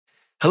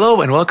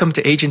Hello and welcome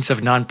to Agents of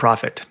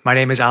Nonprofit. My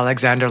name is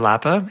Alexander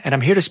Lapa, and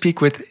I'm here to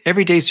speak with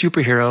everyday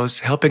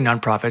superheroes helping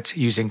nonprofits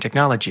using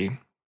technology.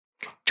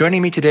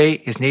 Joining me today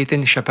is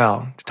Nathan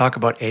Chappell to talk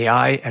about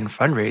AI and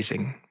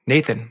fundraising.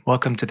 Nathan,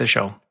 welcome to the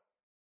show.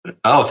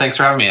 Oh, thanks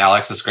for having me,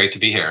 Alex. It's great to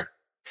be here.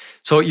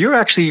 So, you're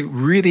actually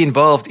really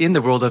involved in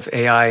the world of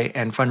AI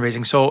and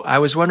fundraising. So, I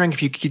was wondering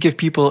if you could give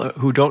people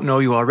who don't know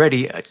you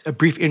already a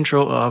brief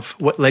intro of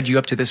what led you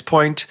up to this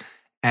point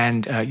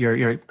and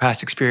your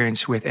past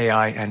experience with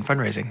AI and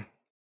fundraising.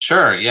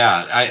 Sure.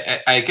 Yeah.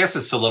 I guess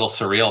it's a little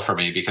surreal for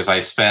me because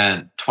I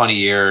spent 20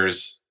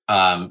 years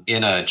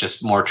in a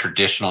just more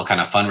traditional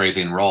kind of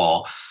fundraising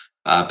role.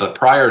 But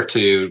prior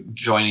to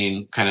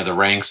joining kind of the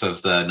ranks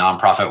of the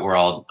nonprofit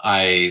world,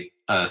 I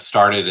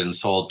started and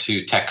sold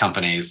two tech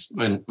companies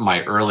in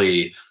my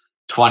early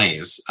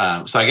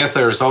 20s. So I guess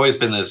there's always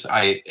been this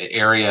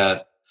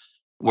area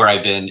where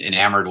I've been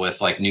enamored with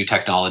like new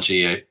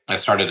technology. I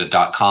started a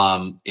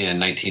 .com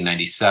in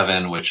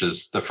 1997, which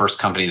is the first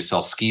company to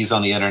sell skis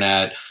on the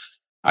internet.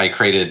 I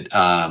created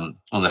one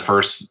of the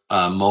first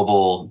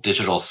mobile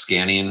digital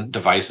scanning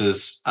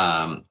devices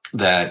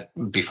that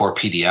before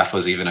PDF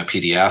was even a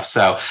PDF.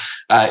 So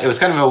it was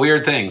kind of a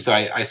weird thing. So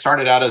I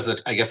started out as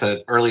I guess,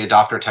 an early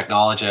adopter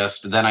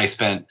technologist. Then I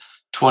spent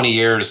 20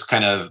 years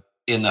kind of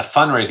in the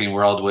fundraising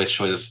world, which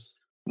was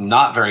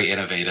not very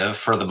innovative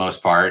for the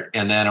most part.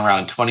 And then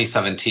around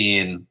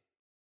 2017,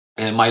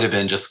 it might have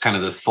been just kind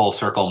of this full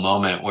circle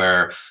moment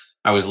where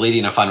I was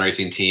leading a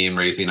fundraising team,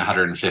 raising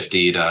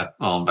 150 to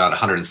about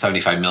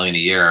 175 million a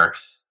year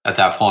at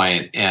that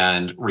point,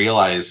 and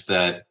realized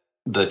that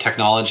the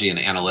technology and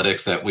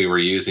analytics that we were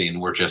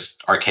using were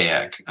just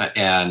archaic.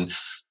 And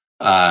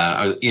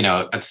at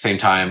the same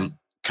time,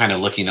 kind of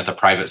looking at the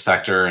private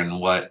sector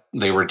and what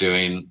they were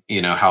doing,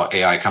 how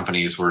AI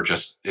companies were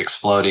just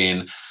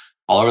exploding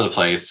all over the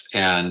place,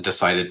 and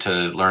decided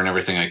to learn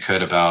everything I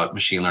could about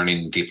machine learning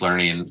and deep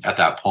learning at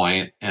that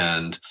point.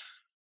 And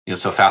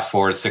so fast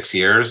forward 6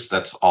 years,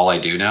 that's all I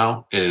do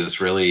now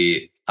is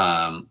really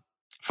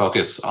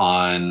focus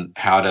on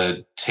how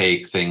to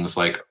take things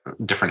like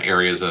different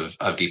areas of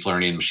deep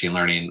learning, machine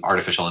learning,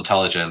 artificial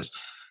intelligence,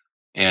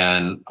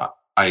 and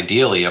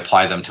ideally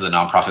apply them to the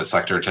nonprofit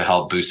sector to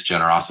help boost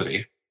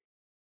generosity.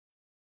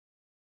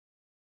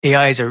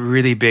 AI is a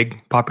really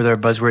big, popular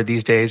buzzword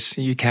these days.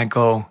 You can't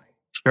go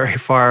very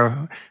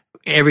far.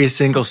 Every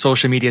single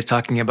social media is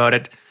talking about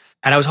it.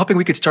 And I was hoping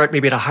we could start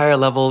maybe at a higher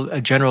level,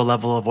 a general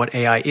level of what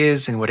AI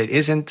is and what it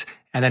isn't,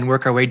 and then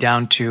work our way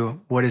down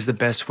to what is the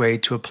best way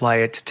to apply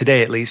it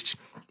today, at least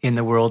in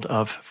the world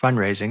of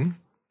fundraising.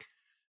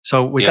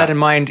 So, with that Yeah. in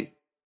mind,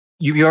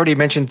 you already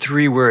mentioned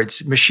three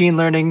words: machine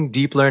learning,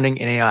 deep learning,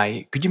 and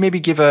AI. Could you maybe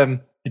give a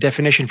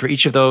definition for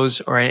each of those,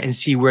 and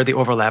see where the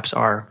overlaps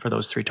are for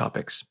those three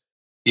topics?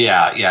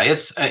 Yeah.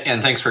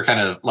 And thanks for kind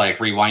of like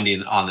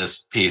rewinding on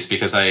this piece,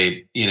 because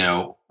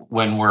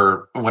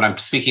when I'm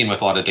speaking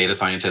with a lot of data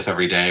scientists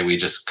every day, we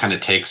just kind of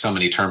take so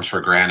many terms for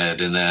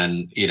granted. And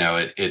then,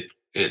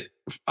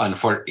 a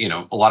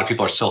lot of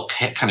people are still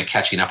kind of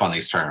catching up on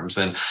these terms.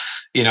 And,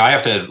 I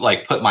have to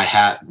like put my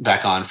hat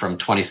back on from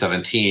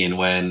 2017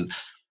 when,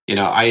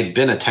 I had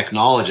been a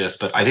technologist,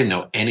 but I didn't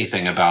know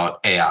anything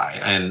about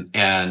AI.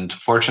 And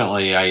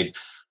fortunately, I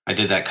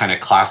did that kind of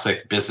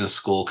classic business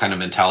school kind of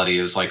mentality,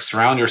 is like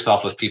surround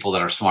yourself with people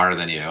that are smarter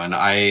than you. And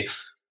I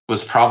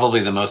was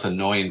probably the most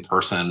annoying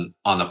person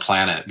on the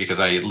planet,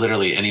 because I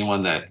literally,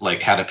 anyone that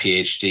like had a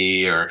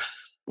PhD or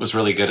was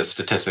really good at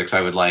statistics,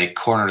 I would like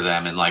corner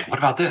them and like, what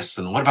about this?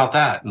 And what about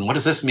that? And what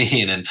does this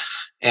mean? And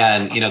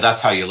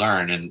that's how you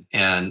learn.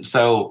 And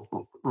so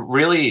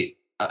really,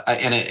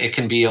 and it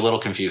can be a little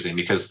confusing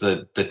because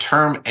the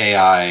term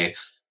AI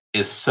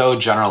is so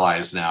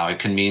generalized now. It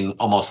can mean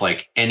almost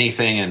like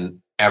anything and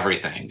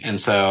everything.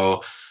 And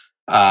so,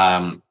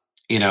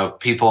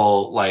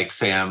 people like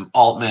Sam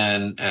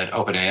Altman at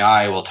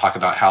OpenAI will talk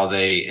about how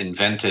they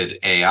invented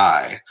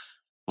AI.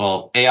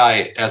 Well,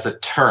 AI as a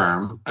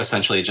term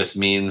essentially just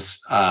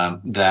means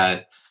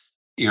that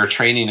you're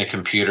training a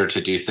computer to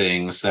do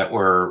things that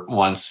were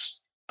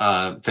once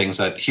things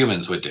that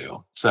humans would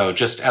do. So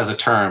just as a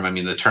term, I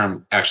mean, the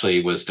term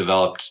actually was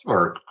developed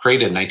or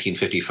created in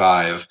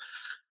 1955.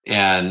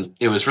 And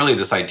it was really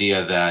this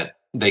idea that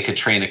they could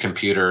train a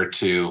computer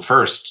to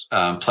first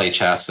play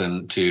chess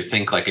and to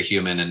think like a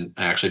human and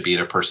actually beat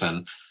a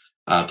person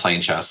playing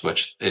chess,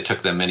 which it took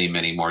them many,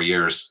 many more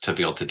years to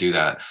be able to do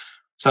that.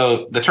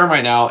 So the term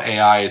right now,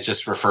 AI,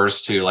 just refers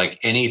to like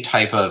any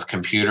type of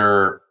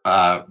computer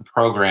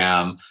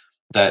program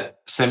that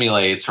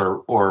simulates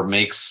or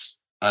makes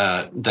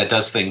that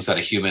does things that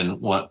a human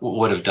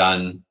would have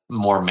done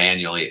more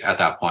manually at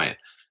that point.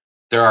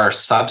 There are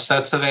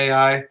subsets of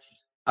AI,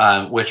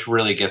 which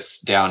really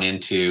gets down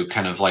into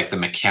kind of like the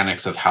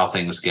mechanics of how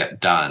things get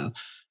done.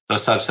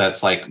 Those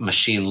subsets like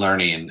machine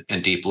learning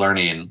and deep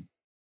learning,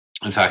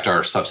 in fact,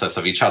 are subsets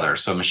of each other.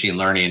 So machine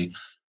learning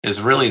is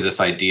really this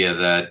idea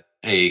that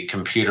a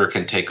computer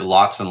can take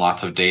lots and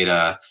lots of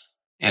data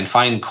and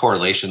find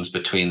correlations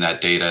between that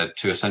data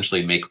to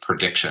essentially make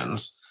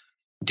predictions.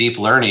 Deep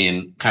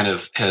learning kind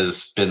of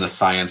has been the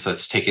science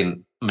that's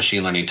taken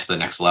machine learning to the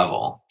next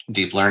level.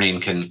 Deep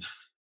learning can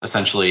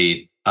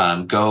essentially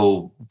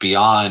go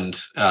beyond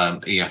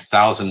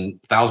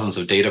thousands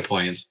of data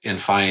points and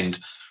find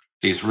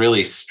these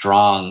really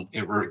strong,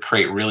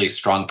 create really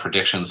strong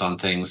predictions on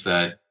things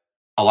that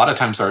a lot of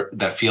times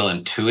that feel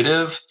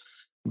intuitive,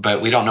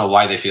 but we don't know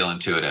why they feel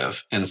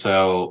intuitive. And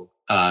so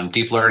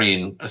deep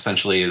learning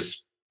essentially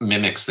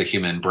mimics the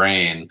human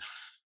brain,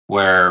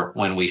 where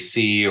when we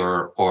see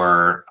or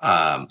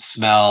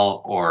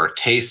smell or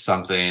taste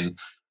something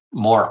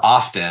more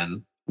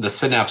often, the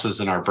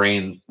synapses in our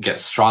brain get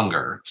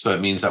stronger. So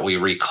it means that we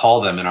recall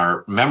them in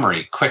our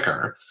memory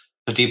quicker.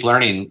 The deep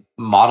learning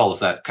models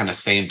that kind of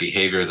same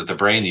behavior that the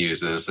brain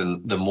uses,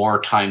 and the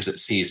more times it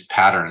sees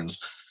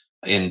patterns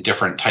in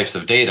different types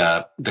of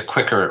data, the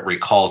quicker it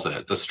recalls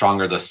it, the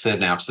stronger the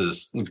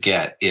synapses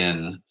get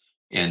in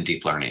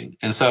deep learning.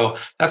 And so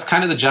that's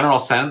kind of the general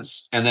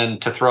sense. And then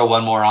to throw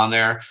one more on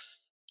there,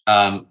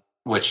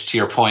 which to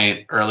your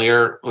point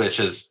earlier, which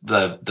is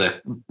the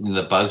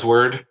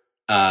buzzword,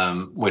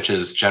 which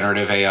is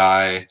generative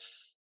AI,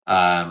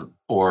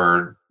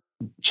 or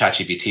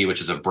ChatGPT,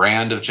 which is a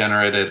brand of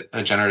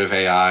generative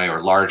AI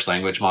or large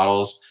language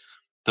models.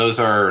 Those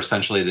are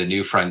essentially the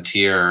new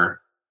frontier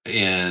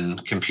in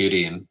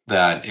computing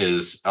that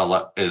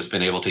has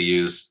been able to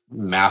use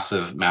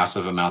massive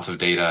amounts of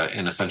data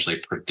and essentially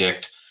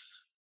predict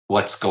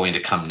what's going to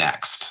come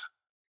next.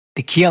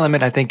 The key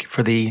element, I think,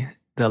 for the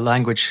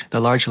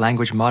large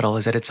language model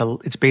is that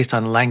it's based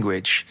on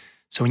language.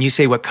 So when you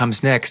say what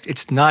comes next,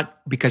 it's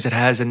not because it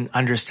has an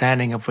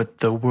understanding of what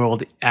the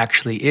world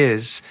actually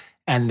is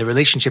and the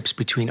relationships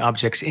between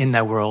objects in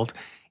that world.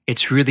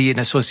 It's really an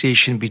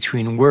association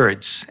between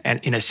words and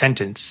in a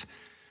sentence.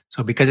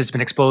 So because it's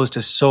been exposed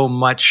to so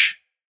much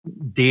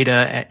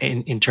data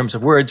in terms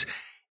of words,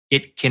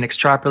 it can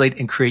extrapolate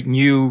and create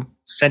new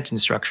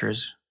sentence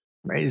structures,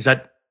 right?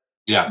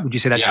 Yeah. Would you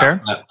say that's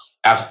fair?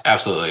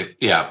 Absolutely.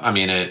 Yeah. I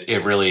mean,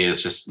 it really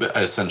is just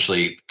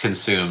essentially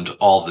consumed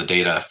all of the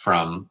data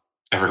from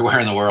everywhere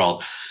in the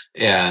world.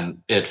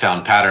 And it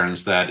found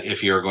patterns that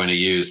if you're going to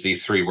use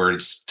these three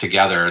words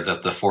together,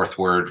 that the fourth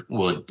word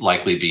would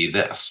likely be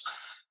this.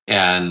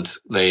 And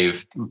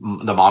the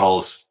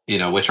models,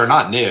 which are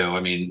not new. I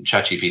mean,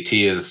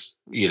 ChatGPT is,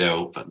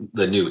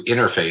 the new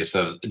interface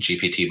of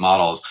GPT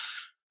models,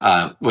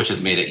 which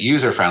has made it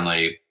user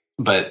friendly.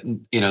 But,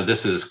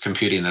 this is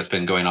computing that's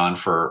been going on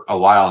for a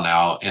while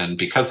now. And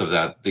because of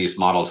that, these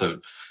models have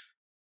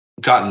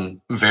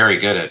gotten very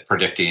good at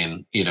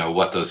predicting,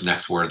 what those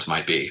next words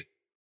might be.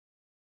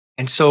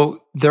 And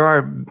so there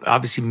are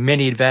obviously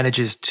many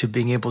advantages to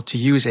being able to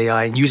use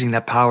AI and using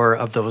that power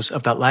of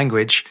that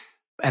language.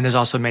 And there's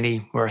also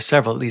many, or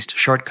several at least,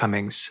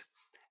 shortcomings.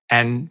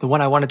 And the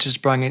one I wanted to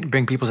just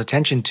bring people's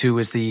attention to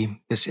is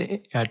this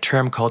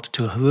term called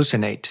to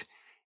hallucinate,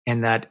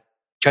 and that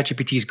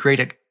ChatGPT is great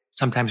at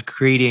sometimes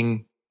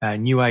creating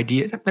new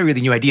ideas, not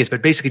really new ideas,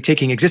 but basically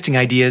taking existing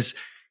ideas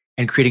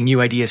and creating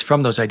new ideas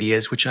from those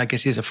ideas, which I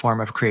guess is a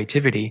form of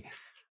creativity.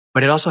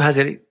 But it also has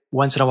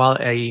once in a while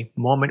a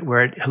moment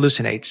where it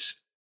hallucinates.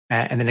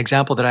 And an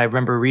example that I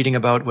remember reading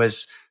about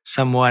was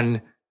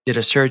someone did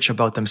a search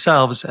about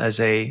themselves as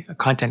a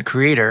content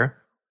creator,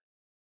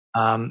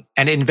 and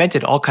it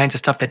invented all kinds of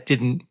stuff that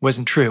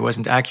wasn't true,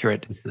 wasn't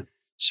accurate. Mm-hmm.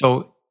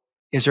 So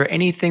is there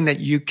anything that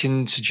you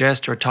can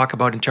suggest or talk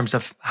about in terms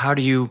of how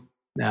do you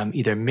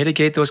either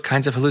mitigate those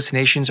kinds of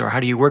hallucinations, or how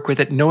do you work with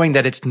it, knowing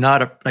that it's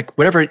not like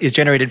whatever is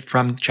generated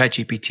from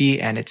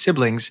ChatGPT and its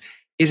siblings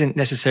isn't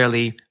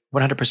necessarily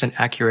 100%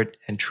 accurate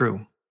and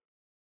true?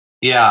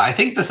 Yeah, I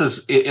think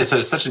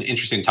it's such an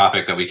interesting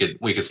topic that we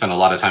could spend a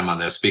lot of time on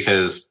this,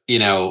 because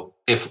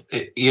if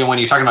when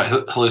you're talking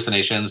about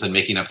hallucinations and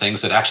making up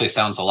things, it actually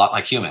sounds a lot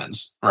like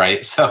humans,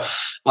 right? So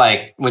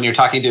like when you're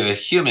talking to a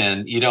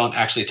human, you don't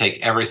actually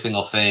take every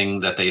single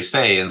thing that they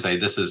say and say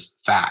this is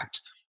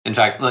fact. In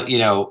fact,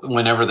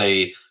 whenever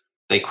they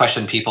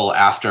question people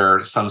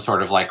after some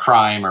sort of like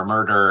crime or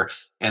murder,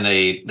 and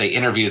they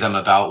interview them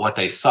about what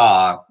they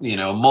saw,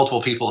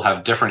 multiple people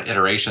have different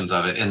iterations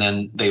of it, and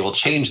then they will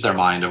change their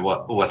mind of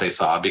what they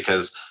saw,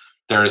 because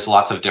there's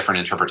lots of different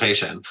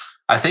interpretation.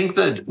 I think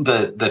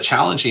the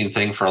challenging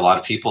thing for a lot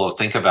of people to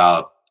think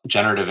about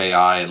generative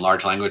AI and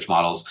large language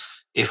models,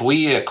 if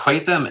we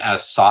equate them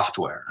as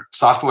software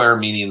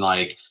meaning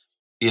like,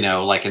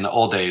 like in the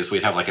old days,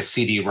 we'd have like a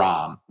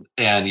CD-ROM,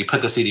 and you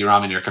put the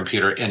CD-ROM in your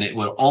computer and it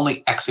would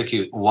only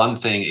execute one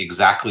thing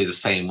exactly the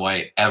same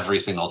way every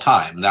single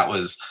time. That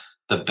was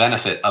the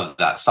benefit of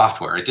that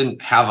software. It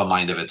didn't have a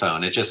mind of its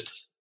own. It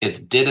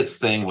did its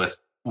thing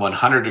with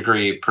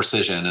 100-degree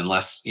precision,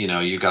 unless,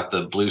 you got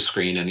the blue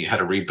screen and you had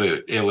to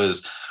reboot.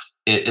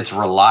 It's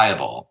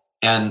reliable.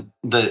 And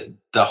the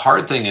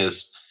hard thing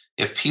is,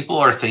 if people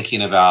are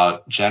thinking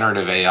about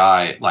generative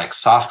AI like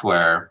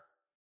software,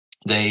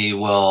 they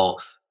will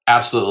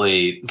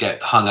absolutely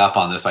get hung up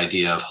on this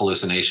idea of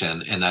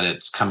hallucination and that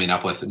it's coming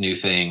up with new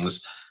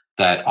things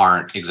that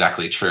aren't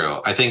exactly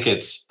true. I think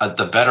it's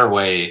the better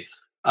way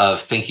of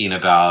thinking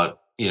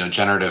about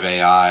generative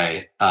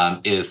AI,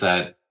 is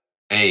that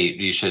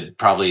you should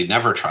probably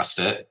never trust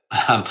it.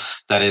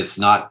 That it's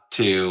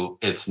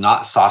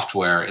not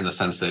software in the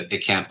sense that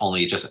it can't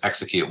only just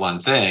execute one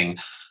thing,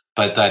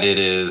 but that it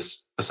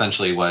is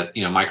essentially what,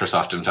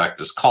 Microsoft in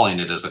fact is calling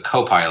it as a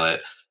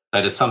co-pilot,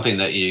 that it's something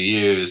that you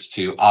use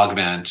to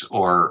augment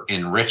or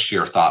enrich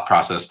your thought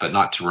process, but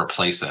not to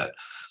replace it.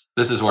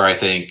 This is where I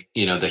think,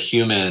 the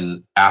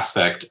human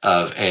aspect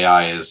of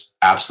AI is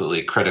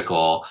absolutely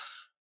critical,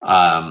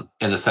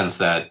 in the sense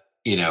that,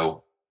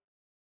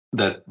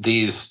 that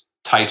these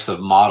types of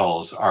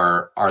models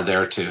are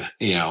there to,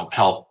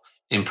 help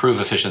improve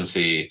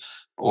efficiency,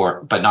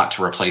 or but not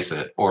to replace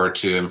it, or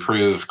to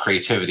improve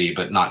creativity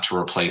but not to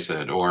replace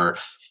it, or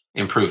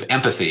improve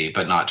empathy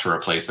but not to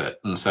replace it.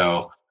 And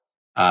so,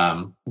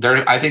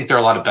 I think there are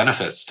a lot of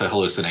benefits to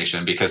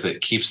hallucination because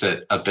it keeps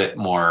it a bit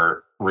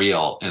more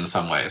real in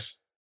some ways.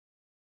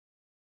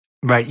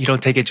 Right. You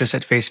don't take it just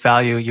at face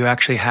value. You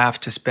actually have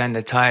to spend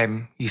the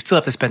time. You still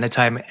have to spend the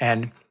time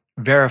and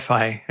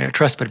verify,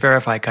 trust but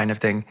verify kind of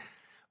thing,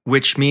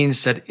 which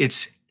means that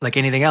it's like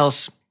anything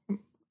else.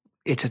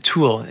 It's a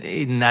tool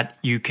in that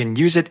you can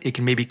use it. It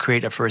can maybe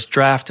create a first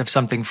draft of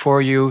something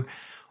for you,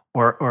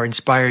 or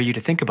inspire you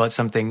to think about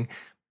something,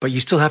 but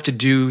you still have to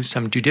do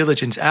some due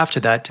diligence after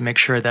that to make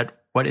sure that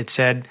what it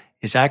said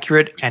is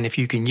accurate, and if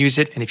you can use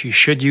it and if you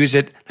should use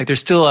it. Like, there's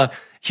still a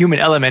human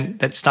element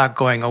that's not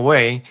going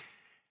away.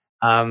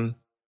 Um,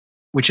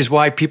 which is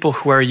why people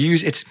who are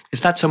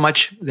it's not so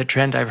much, the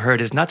trend I've heard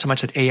is not so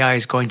much that AI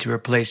is going to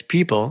replace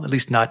people, at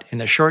least not in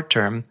the short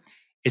term.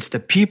 It's the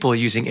people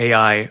using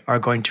AI are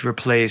going to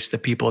replace the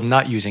people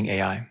not using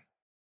AI.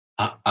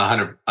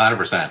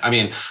 100%. I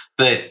mean,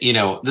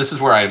 this is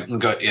where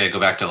go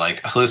back to, like,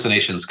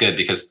 hallucination's good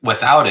because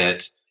without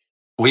it,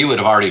 we would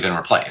have already been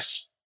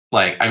replaced.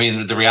 Like, I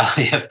mean, the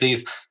reality, if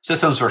these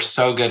systems were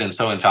so good and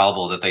so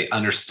infallible that they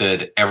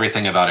understood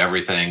everything about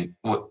everything,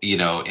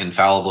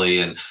 infallibly,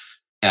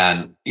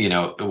 and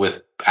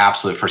with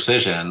absolute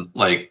precision,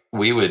 like,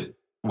 we would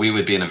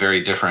be in a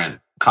very different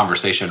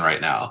conversation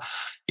right now.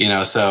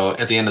 So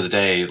at the end of the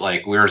day,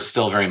 like, we're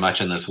still very much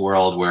in this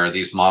world where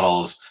these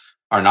models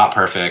are not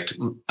perfect.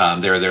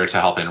 They're there to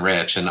help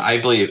enrich. And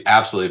I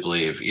absolutely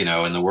believe,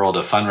 in the world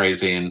of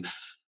fundraising,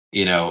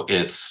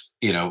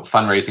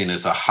 fundraising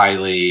is a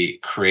highly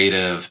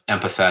creative,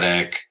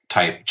 empathetic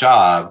type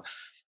job,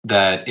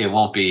 that it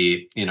won't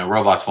be,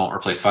 robots won't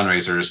replace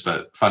fundraisers,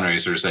 but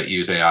fundraisers that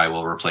use AI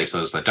will replace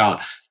those that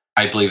don't.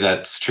 I believe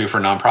that's true for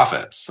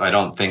nonprofits. I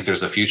don't think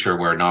there's a future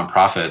where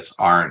nonprofits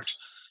aren't,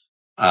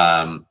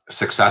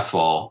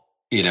 successful.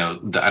 I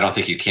don't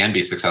think you can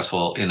be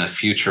successful in a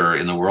future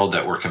in the world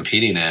that we're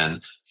competing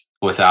in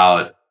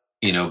without,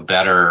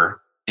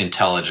 better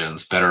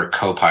intelligence, better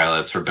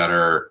co-pilots, or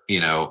better,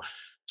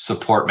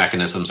 support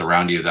mechanisms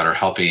around you that are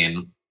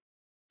helping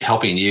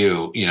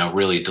you,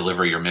 really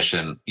deliver your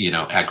mission,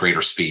 at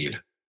greater speed.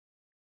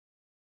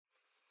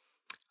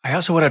 I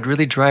also want to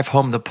really drive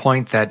home the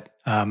point that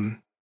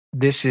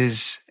this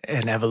is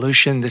an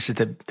evolution. This is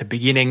the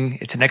beginning.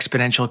 It's an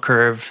exponential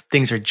curve.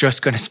 Things are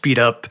just going to speed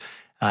up.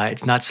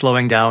 It's not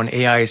slowing down.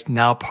 AI is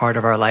now part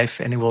of our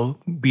life, and it will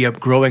be a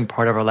growing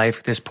part of our life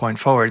at this point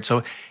forward.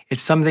 So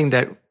it's something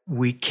that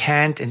we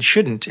can't and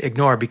shouldn't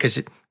ignore, because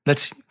it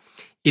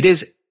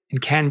is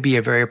and can be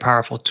a very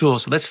powerful tool.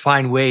 So let's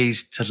find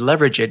ways to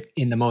leverage it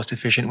in the most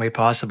efficient way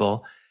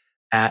possible,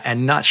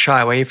 and not shy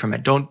away from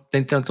it. Don't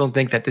think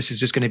that this is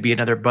just going to be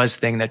another buzz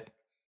thing that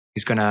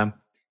is going to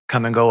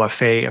come and go, a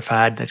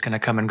fad that's going to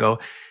come and go.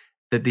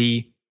 That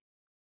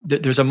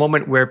there's a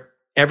moment where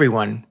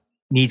everyone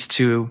needs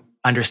to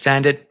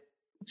understand it,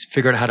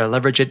 figure out how to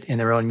leverage it in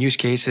their own use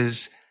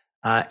cases,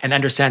 and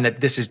understand that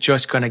this is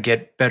just going to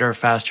get better,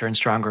 faster, and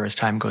stronger as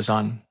time goes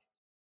on.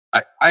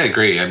 I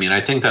agree. I mean,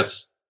 I think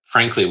that's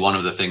frankly one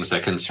of the things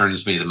that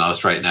concerns me the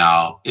most right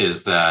now,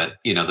 is that,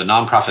 the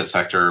nonprofit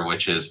sector,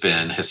 which has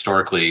been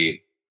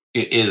historically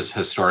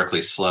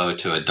slow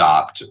to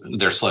adopt.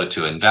 They're slow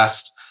to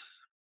invest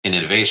in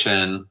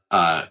innovation,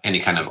 any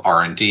kind of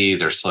R&D.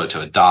 They're slow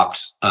to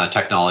adopt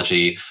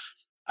technology.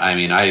 I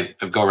mean, I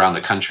go around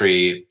the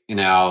country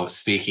now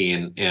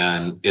speaking,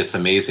 and it's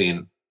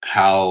amazing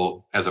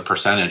how, as a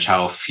percentage,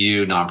 how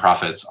few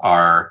nonprofits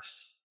are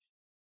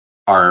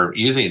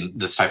using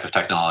this type of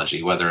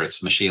technology, whether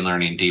it's machine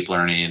learning, deep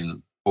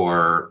learning,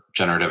 or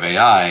generative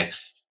AI.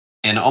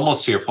 And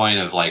almost to your point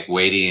of, like,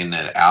 waiting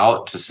it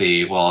out to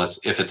see, well,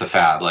 if it's a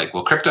fad, like,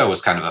 well, crypto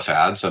was kind of a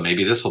fad, so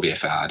maybe this will be a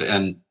fad.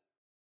 And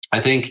I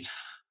think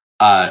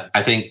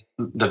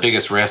the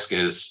biggest risk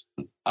is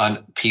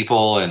on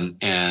people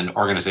and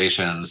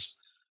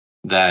organizations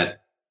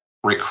that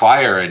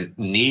require and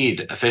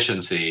need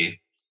efficiency,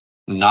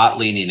 not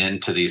leaning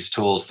into these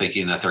tools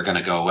thinking that they're going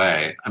to go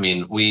away. I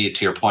mean,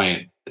 to your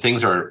point,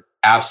 things are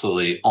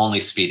absolutely only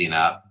speeding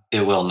up.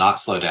 It will not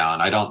slow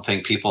down. I don't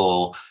think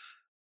people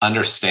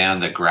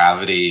understand the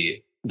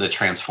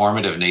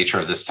transformative nature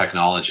of this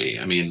technology.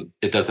 I mean,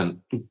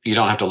 you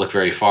don't have to look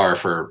very far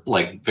for,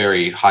 like,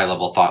 very high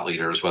level thought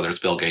leaders, whether it's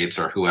Bill Gates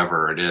or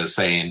whoever it is,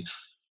 saying,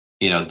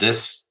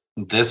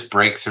 this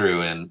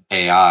breakthrough in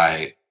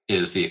AI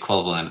is the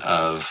equivalent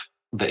of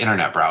the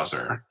internet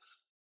browser.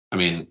 I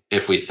mean,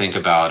 if we think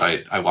about,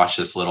 I watched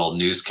this little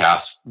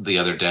newscast the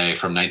other day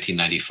from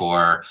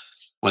 1994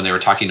 when they were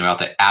talking about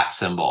the at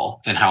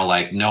symbol and how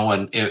like no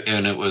one,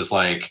 and it was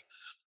like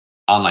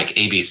on like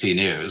ABC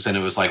News, and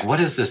it was like, what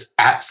is this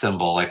at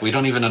symbol? Like, we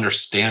don't even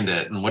understand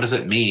it, and what does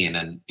it mean?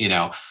 And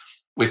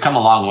we've come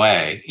a long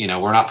way.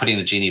 We're not putting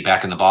the genie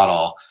back in the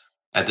bottle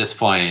at this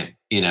point.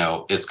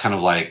 It's kind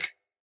of like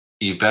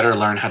you better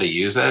learn how to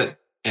use it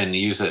and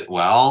use it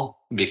well,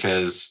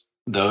 because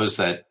those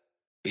that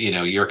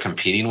you're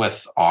competing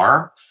with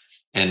are,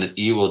 and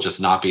you will just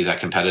not be that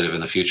competitive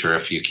in the future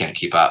if you can't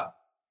keep up.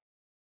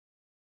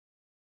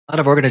 A lot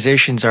of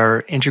organizations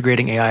are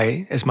integrating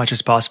AI as much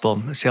as possible,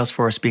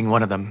 Salesforce being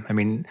one of them. I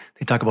mean,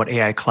 they talk about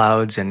AI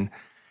clouds and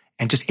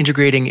just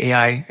integrating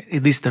AI,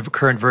 at least the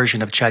current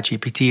version of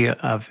ChatGPT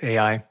of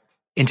AI,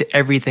 into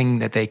everything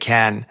that they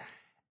can.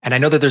 And I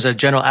know that there's a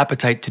general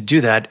appetite to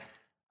do that.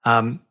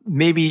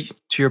 Maybe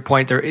to your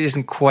point, there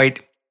isn't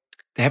quite,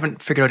 they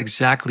haven't figured out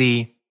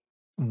exactly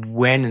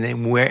when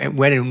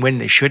and when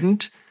they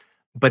shouldn't.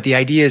 But the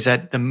idea is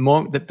that the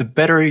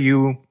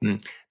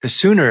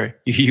sooner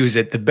you use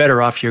it, the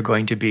better off you're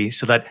going to be.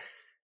 So that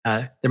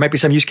there might be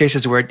some use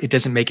cases where it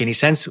doesn't make any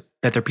sense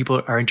that their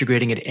people are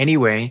integrating it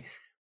anyway,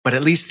 but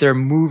at least they're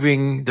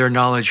moving their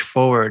knowledge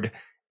forward.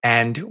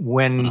 And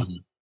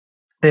when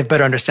they have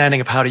better understanding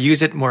of how to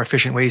use it, more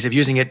efficient ways of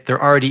using it,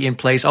 they're already in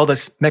place. All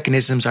the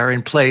mechanisms are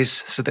in place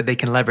so that they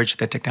can leverage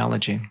the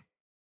technology.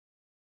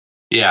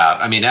 Yeah,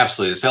 I mean,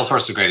 absolutely.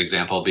 Salesforce is a great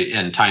example,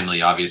 and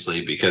timely,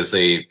 obviously, because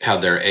they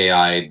had their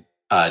AI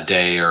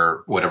day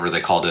or whatever they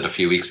called it a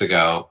few weeks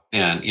ago.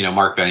 And,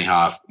 Mark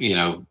Benioff,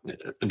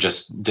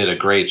 just did a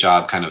great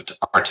job kind of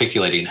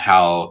articulating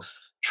how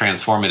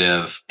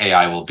transformative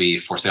AI will be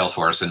for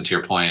Salesforce. And to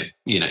your point,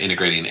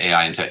 integrating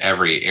AI into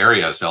every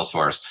area of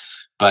Salesforce.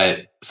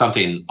 But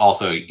something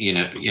also,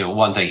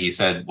 one thing he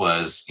said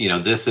was,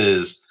 this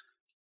is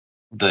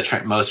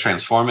the most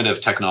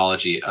transformative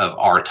technology of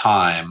our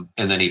time.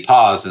 And then he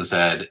paused and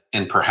said,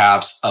 and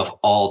perhaps of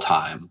all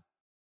time.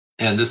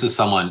 And this is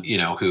someone,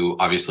 who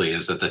obviously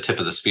is at the tip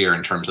of the spear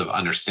in terms of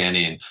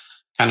understanding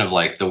kind of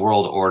like the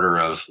world order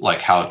of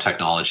like how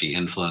technology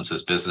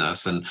influences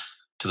business, and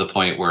to the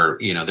point where,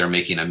 they're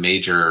making a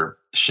major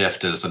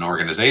shift as an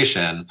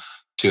organization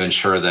to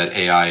ensure that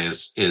AI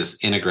is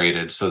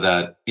integrated so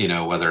that,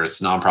 whether it's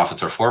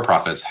nonprofits or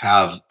for-profits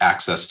have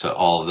access to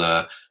all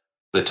the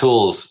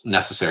tools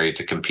necessary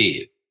to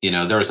compete.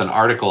 There was an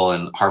article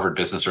in Harvard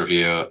Business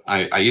Review.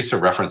 I used to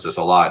reference this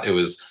a lot. It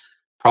was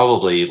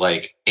probably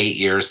like 8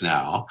 years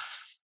now.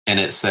 And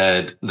it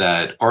said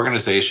that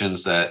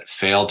organizations that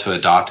fail to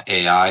adopt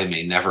AI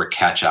may never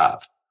catch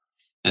up.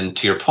 And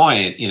to your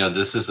point,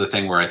 this is the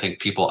thing where I think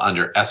people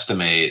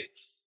underestimate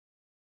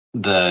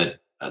the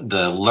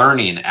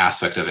learning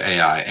aspect of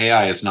AI.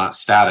 AI is not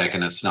static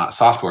and it's not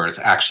software. It's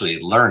actually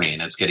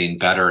learning. It's getting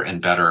better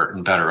and better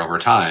and better over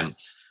time.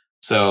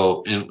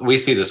 So, and we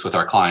see this with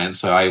our clients.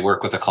 So I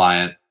work with a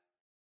client,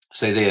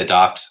 say they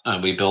adopt,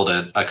 we build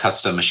a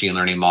custom machine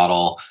learning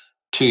model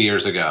 2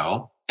 years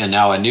ago. And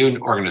now a new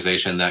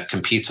organization that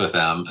competes with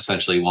them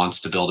essentially wants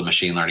to build a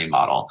machine learning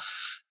model.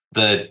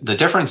 The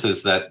difference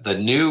is that the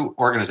new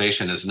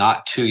organization is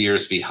not 2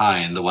 years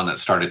behind the one that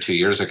started 2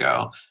 years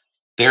ago.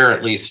 They're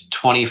at least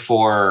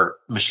 24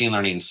 machine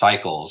learning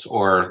cycles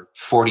or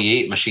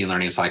 48 machine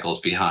learning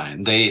cycles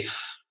behind.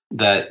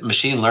 That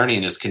machine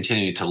learning is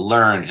continuing to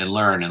learn and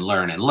learn and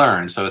learn and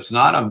learn. So it's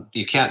not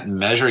you can't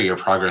measure your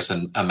progress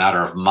in a matter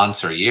of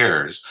months or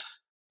years.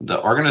 The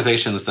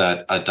organizations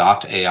that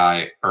adopt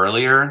AI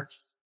earlier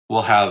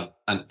will have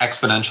an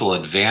exponential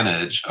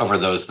advantage over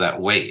those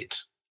that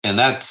wait. And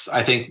that's,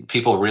 I think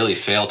people really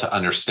fail to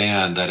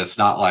understand that it's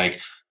not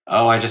like,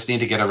 oh, I just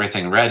need to get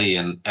everything ready.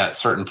 And at a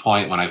certain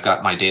point, when I've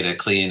got my data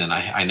clean and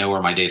I know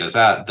where my data is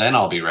at, then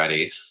I'll be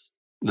ready.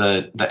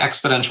 The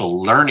exponential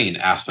learning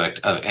aspect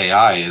of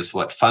AI is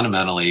what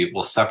fundamentally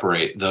will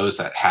separate those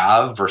that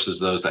have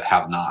versus those that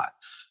have not.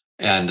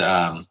 And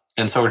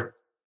so,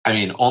 I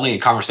mean, only in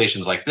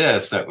conversations like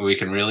this that we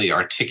can really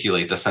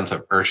articulate the sense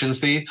of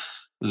urgency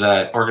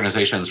that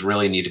organizations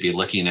really need to be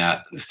looking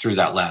at through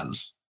that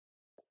lens.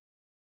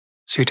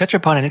 So you touch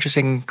upon an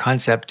interesting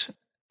concept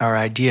or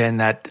idea in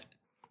that,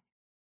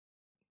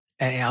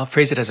 and I'll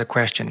phrase it as a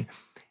question.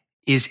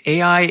 Is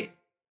AI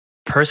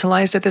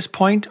personalized at this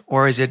point,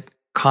 or is it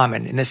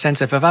common in the sense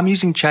of if I'm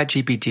using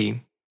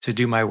ChatGPT to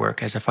do my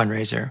work as a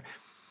fundraiser,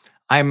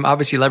 I'm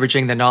obviously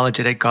leveraging the knowledge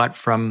that I got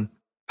from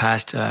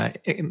past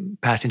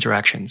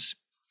interactions.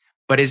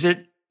 But is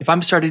it, if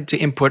I'm starting to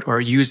input or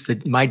use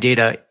my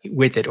data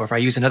with it, or if I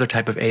use another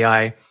type of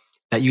AI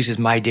that uses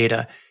my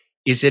data,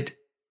 is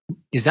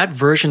that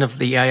version of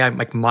the AI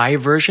like my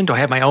version? Do I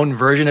have my own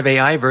version of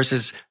AI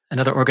versus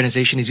another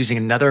organization is using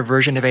another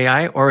version of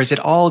AI? Or is it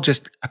all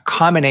just a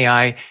common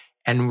AI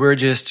and we're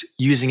just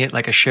using it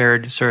like a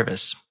shared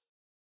service?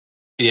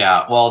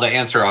 Yeah, well, the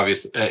answer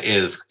obviously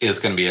is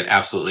going to be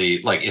absolutely,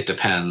 like, it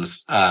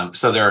depends.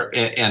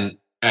 And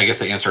I guess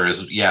the answer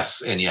is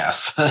yes and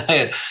yes.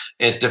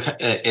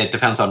 It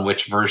depends on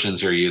which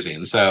versions you're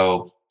using.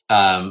 So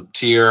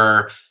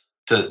To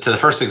the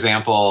first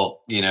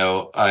example,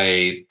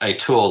 a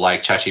tool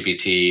like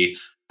ChatGPT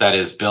that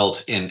is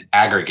built in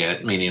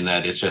aggregate, meaning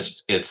that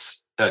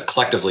it's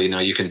collectively,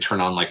 you can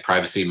turn on like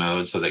privacy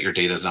mode so that your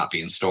data is not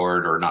being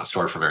stored or not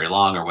stored for very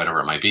long or whatever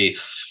it might be.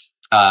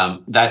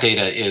 That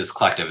data is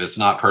collective. It's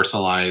not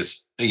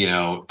personalized,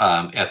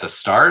 at the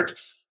start,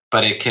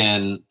 but it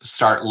can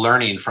start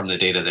learning from the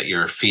data that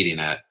you're feeding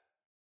it.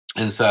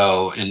 And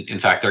so, in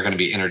fact, they're going to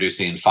be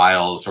introducing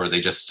files, or they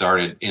just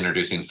started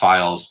introducing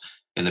files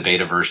in the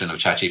beta version of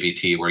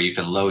ChatGPT where you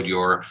can load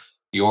your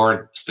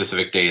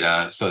specific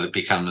data so that it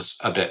becomes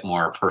a bit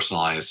more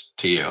personalized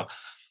to you.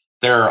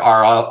 There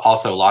are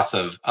also lots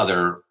of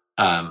other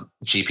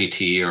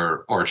GPT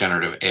or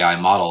generative AI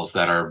models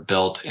that are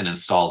built and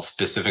installed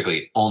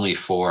specifically only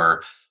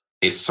for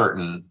a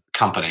certain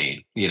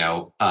company,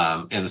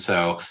 and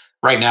so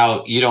right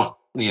now you don't,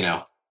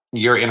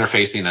 you're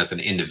interfacing as an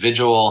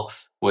individual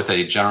with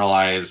a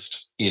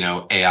generalized,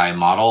 AI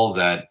model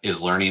that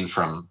is learning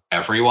from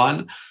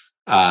everyone.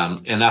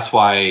 And that's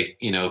why,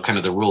 kind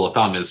of the rule of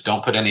thumb is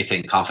don't put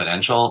anything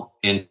confidential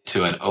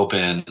into an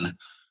open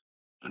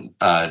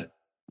uh,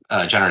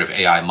 generative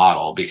AI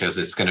model, because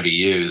it's going to be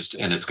used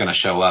and it's going to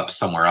show up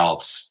somewhere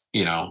else,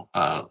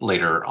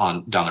 later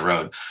on down the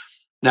road.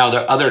 Now,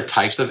 there are other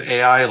types of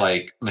AI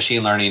like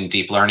machine learning,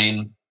 deep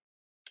learning,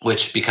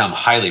 which become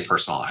highly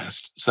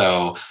personalized.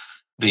 So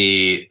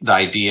the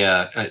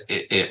idea,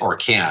 or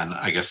can,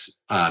 I guess,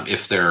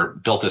 if they're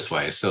built this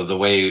way. So the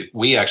way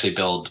we actually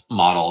build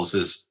models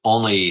is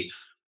only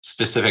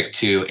specific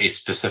to a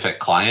specific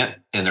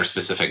client and their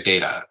specific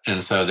data.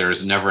 And so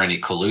there's never any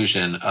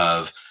collusion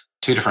of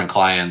two different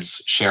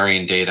clients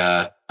sharing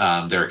data.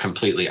 They're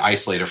completely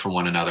isolated from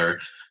one another.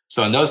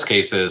 So in those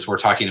cases, we're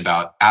talking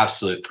about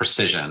absolute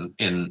precision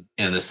in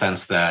the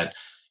sense that,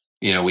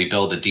 we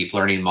build a deep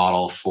learning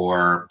model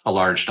for a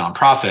large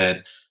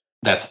nonprofit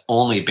that's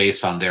only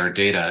based on their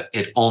data.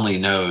 It only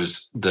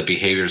knows the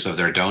behaviors of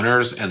their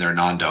donors and their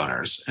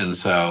non-donors. And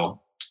so,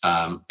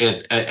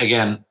 it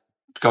again,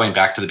 going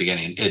back to the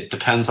beginning, it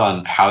depends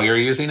on how you're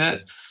using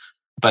it.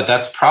 But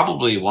that's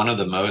probably one of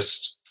the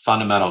most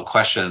fundamental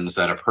questions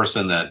that a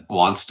person that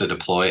wants to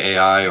deploy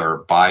AI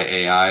or buy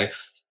AI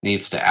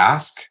needs to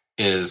ask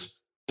is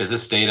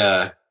this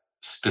data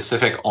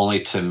specific only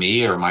to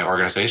me or my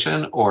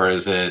organization, or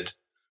is it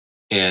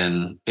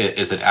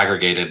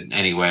aggregated in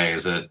any way?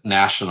 Is it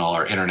national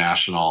or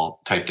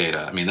international type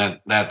data? I mean,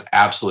 that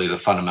absolutely is a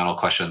fundamental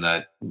question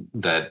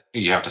that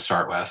you have to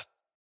start with.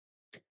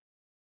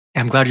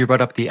 I'm glad you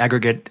brought up the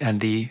aggregate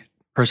and the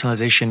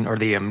personalization, or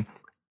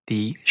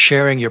the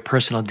sharing your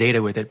personal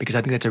data with it, because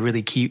I think that's a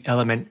really key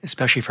element,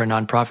 especially for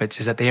nonprofits,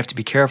 is that they have to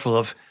be careful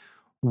of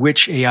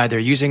which AI they're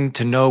using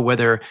to know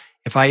whether,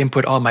 if I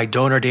input all my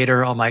donor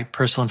data, all my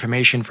personal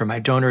information for my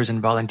donors and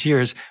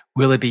volunteers,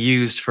 will it be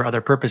used for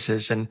other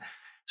purposes? And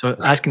so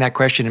Right. asking that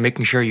question and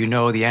making sure you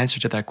know the answer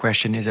to that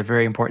question is a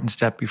very important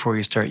step before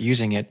you start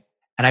using it.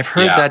 And I've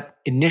heard Yeah. that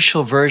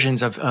initial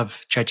versions of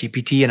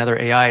ChatGPT and other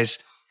AIs,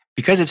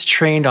 because it's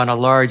trained on a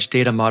large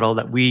data model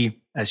that we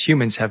as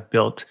humans have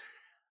built,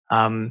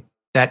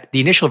 that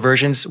the initial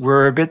versions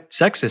were a bit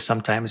sexist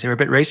sometimes. They were a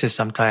bit racist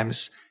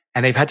sometimes.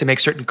 And they've had to make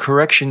certain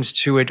corrections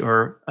to it,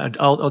 or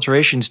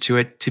alterations to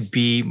it, to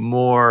be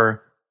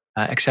more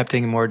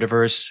accepting, more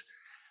diverse.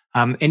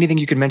 Anything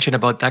you could mention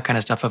about that kind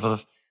of stuff,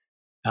 of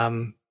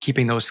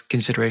keeping those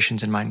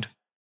considerations in mind?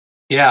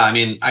 Yeah. I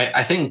mean,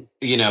 I think,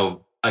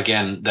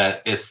 again,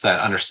 that it's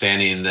that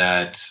understanding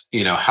that,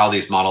 how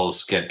these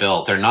models get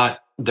built.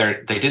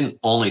 They didn't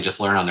only just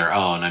learn on their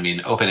own. I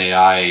mean,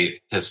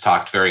 OpenAI has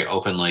talked very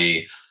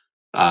openly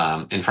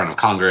in front of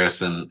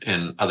Congress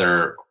and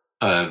other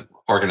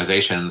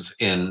organizations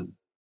in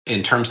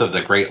terms of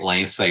the great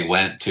lengths they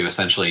went to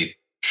essentially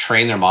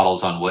train their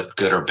models on what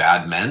good or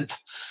bad meant.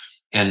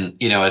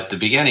 And at the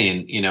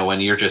beginning,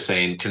 when you're just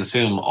saying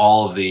consume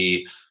all of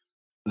the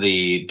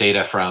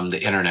data from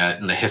the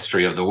internet and the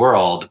history of the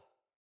world.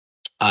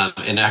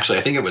 And actually,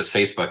 I think it was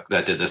Facebook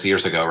that did this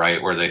years ago,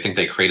 right? Where they think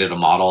they created a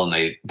model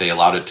and they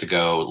allowed it to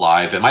go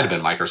live. It might have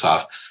been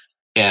Microsoft,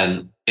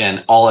 and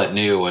all it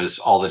knew was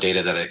all the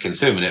data that it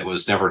consumed, and it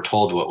was never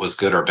told what was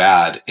good or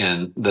bad.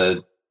 And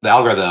the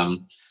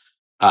algorithm,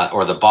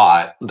 or the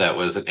bot that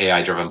was an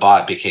AI driven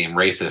bot, became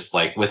racist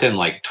like within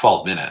like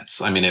 12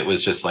 minutes. I mean, it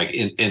was just like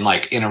in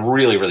a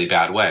really, really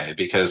bad way,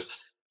 because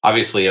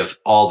obviously of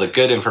all the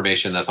good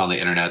information that's on the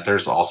internet,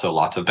 there's also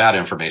lots of bad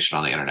information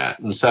on the internet.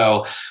 And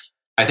so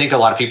I think a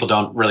lot of people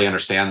don't really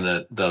understand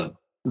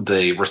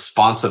the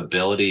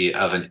responsibility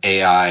of an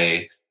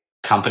AI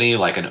company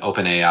like an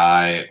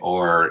OpenAI,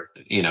 or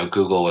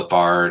Google with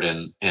Bard,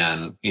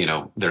 and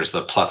there's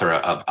a plethora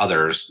of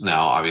others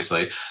now,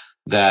 obviously,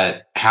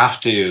 that have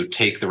to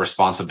take the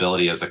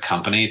responsibility as a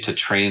company to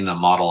train the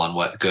model on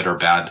what good or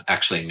bad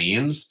actually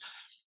means.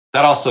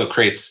 That also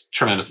creates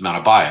tremendous amount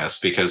of bias,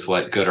 because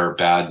what good or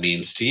bad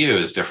means to you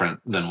is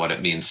different than what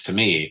it means to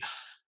me.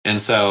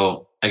 And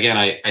so again,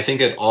 I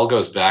think it all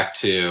goes back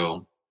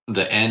to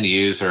the end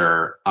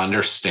user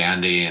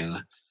understanding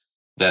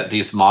that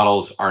these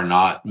models are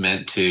not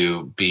meant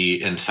to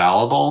be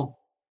infallible.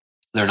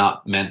 They're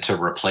not meant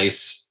to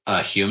replace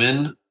a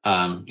human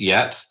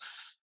yet,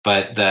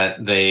 but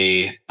that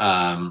they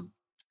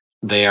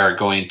are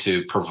going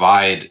to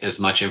provide as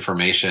much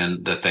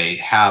information that they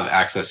have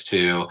access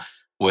to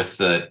with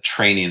the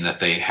training that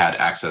they had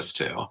access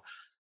to.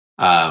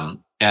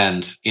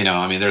 And,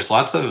 I mean, there's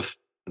lots of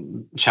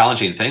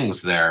challenging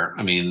things there.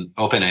 I mean,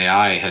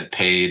 OpenAI had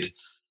paid,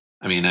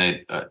 I mean,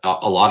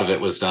 a lot of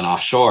it was done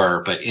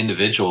offshore, but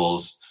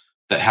individuals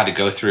that had to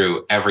go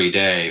through every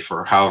day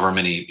for however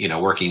many,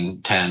 working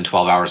 10,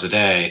 12 hours a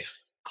day,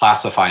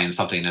 classifying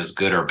something as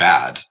good or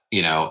bad,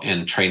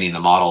 and training the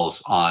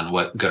models on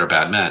what good or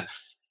bad meant.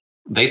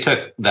 They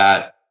took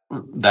that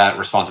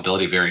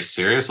responsibility very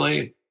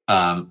seriously.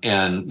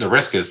 And the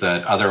risk is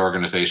that other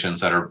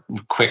organizations that are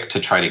quick to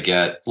try to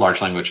get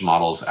large language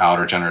models out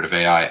or generative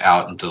AI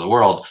out into the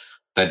world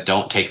that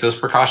don't take those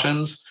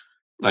precautions,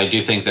 I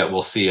do think that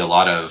we'll see a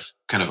lot of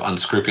kind of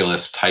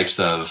unscrupulous types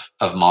of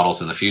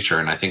models in the future.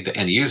 And I think the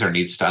end user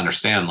needs to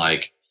understand,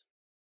 like,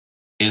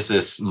 is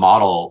this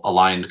model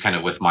aligned kind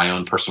of with my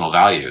own personal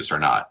values or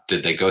not?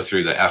 Did they go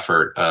through the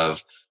effort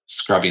of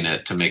scrubbing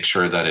it to make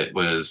sure that it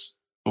was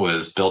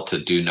built to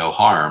do no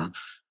harm,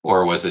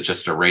 or was it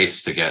just a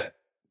race to get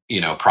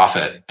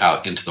profit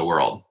out into the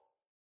world?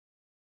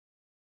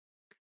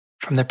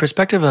 From the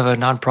perspective of a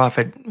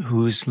nonprofit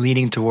who's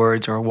leaning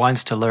towards or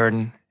wants to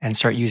learn and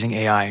start using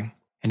AI,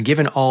 and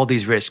given all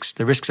these risks,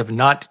 the risks of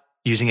not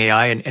using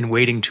AI and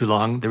waiting too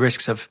long, the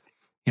risks of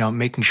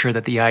making sure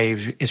that the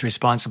AI is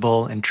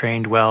responsible and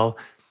trained well,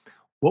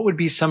 what would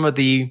be some of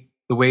the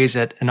ways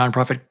that a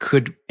nonprofit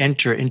could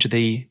enter into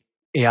the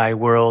AI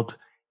world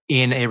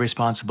in a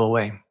responsible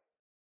way?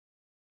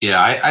 Yeah,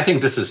 I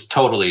think this has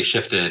totally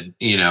shifted,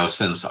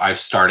 since I've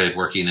started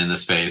working in the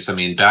space. I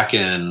mean, back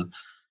in,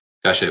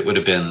 gosh, it would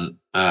have been,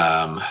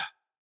 I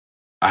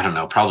don't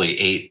know, probably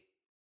 8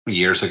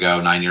 years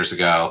ago, 9 years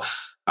ago.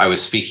 I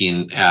was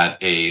speaking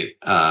at a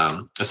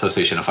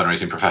Association of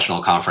Fundraising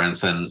Professional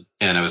conference, and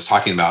I was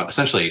talking about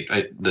essentially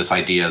this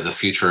idea, the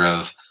future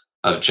of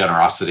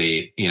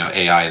generosity,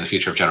 AI and the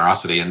future of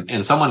generosity.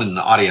 And someone in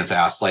the audience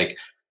asked, like,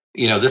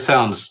 this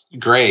sounds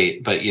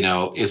great, but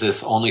is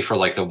this only for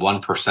like the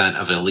 1%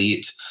 of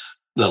elite,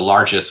 the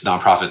largest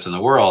nonprofits in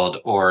the world,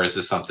 or is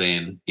this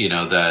something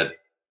that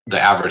the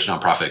average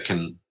nonprofit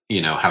can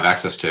have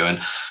access to?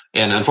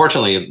 And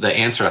unfortunately, the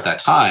answer at that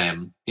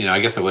time, I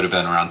guess it would have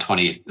been around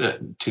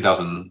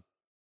 2000.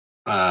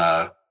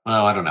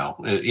 Well, I don't know.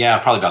 Yeah,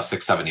 probably about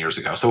 6, 7 years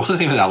ago. So it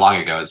wasn't even that long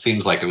ago. It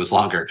seems like it was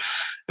longer.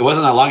 It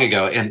wasn't that long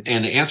ago. And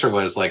the answer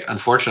was, like,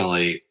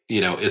 unfortunately,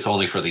 it's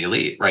only for the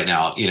elite right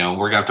now.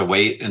 We're gonna have to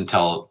wait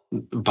until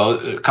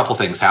a couple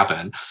things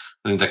happen.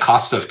 I think the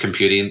cost of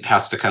computing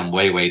has to come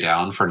way, way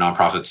down for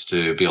nonprofits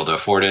to be able to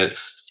afford it.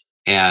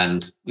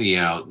 And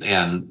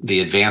and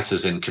the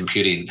advances in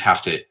computing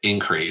have to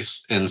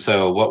increase. And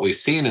so what we've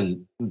seen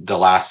in the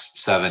last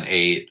 7,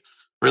 8,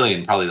 really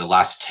in probably the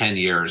last 10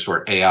 years,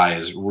 where AI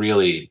has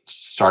really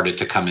started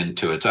to come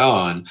into its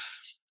own,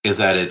 is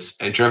that it's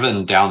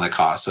driven down the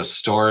cost. So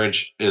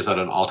storage is at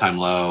an all-time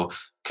low,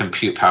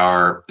 compute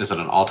power is at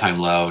an all-time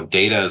low,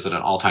 data is at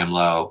an all-time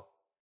low.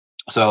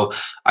 So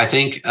I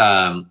think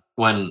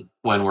when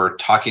we're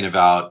talking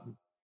about,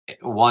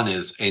 one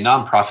is a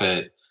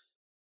nonprofit,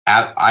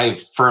 I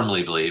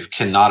firmly believe,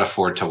 cannot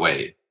afford to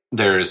wait.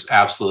 There's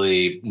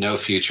absolutely no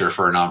future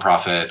for a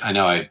nonprofit. I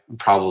know I'm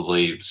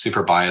probably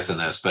super biased in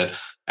this, but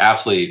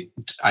absolutely,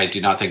 I do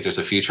not think there's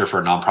a future for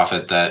a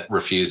nonprofit that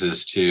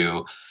refuses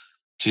to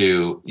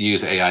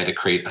use AI to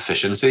create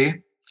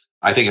efficiency.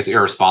 I think it's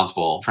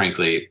irresponsible,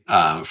 frankly,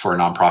 for a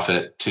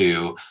nonprofit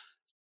to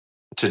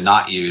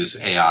not use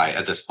AI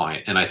at this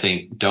point. And I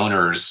think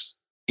donors,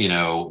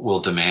 will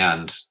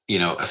demand,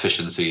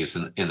 efficiencies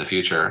in the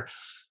future.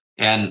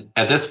 And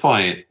at this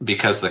point,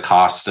 because the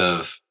cost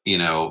of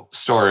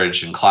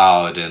storage and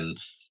cloud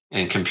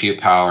and compute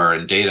power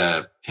and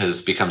data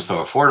has become so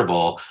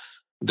affordable,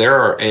 there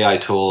are AI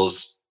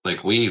tools.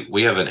 Like, we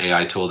have an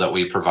AI tool that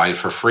we provide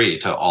for free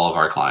to all of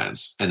our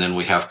clients, and then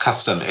we have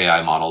custom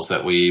AI models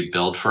that we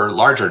build for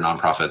larger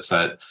nonprofits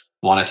that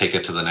want to take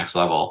it to the next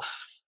level.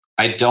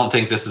 I don't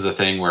think this is a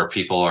thing where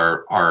people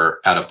are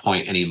at a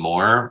point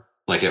anymore,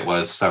 like it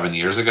was 7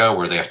 years ago,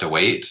 where they have to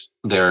wait.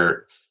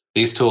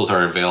 These tools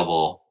are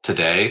available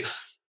today.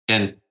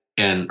 And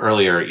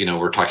earlier,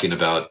 we're talking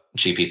about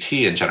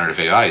GPT and generative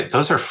AI.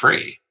 Those are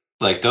free.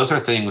 Like, those are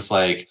things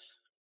like,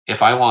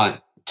 if I want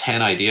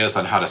 10 ideas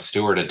on how to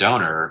steward a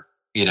donor,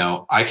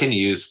 I can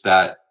use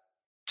that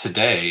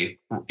today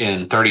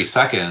in 30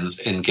 seconds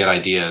and get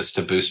ideas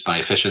to boost my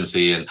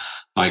efficiency and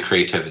my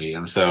creativity.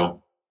 And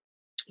so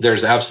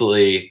there's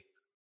absolutely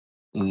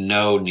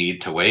no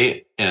need to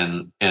wait.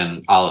 And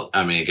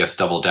I guess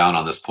double down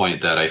on this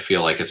point, that I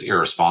feel like it's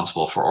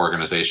irresponsible for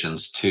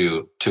organizations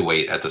to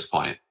wait at this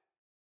point.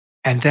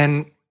 And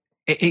then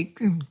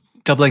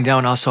doubling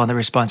down also on the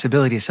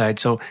responsibility side.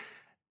 So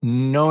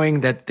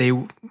knowing that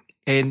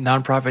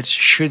nonprofits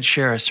should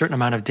share a certain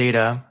amount of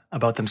data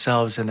about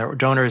themselves and their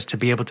donors to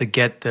be able to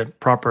get the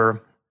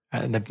proper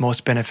and the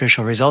most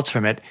beneficial results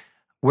from it.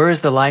 Where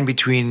is the line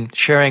between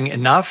sharing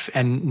enough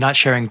and not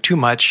sharing too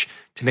much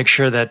to make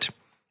sure that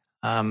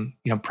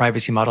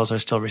privacy models are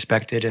still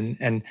respected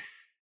and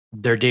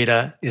their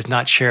data is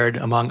not shared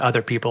among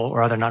other people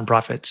or other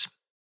nonprofits?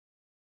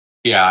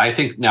 Yeah, I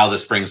think now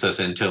this brings us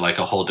into like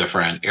a whole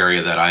different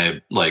area that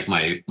I like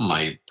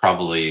my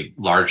probably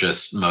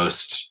largest,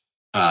 most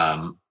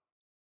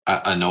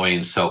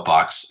annoying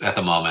soapbox at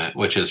the moment,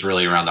 which is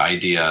really around the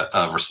idea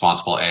of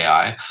responsible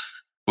AI,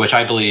 which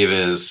I believe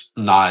is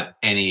not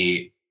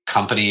any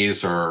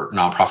company's or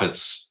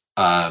nonprofits'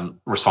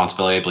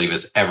 responsibility. I believe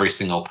it's every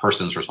single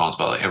person's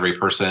responsibility. Every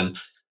person,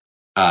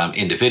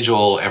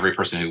 individual, every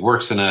person who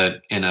works in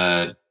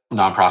a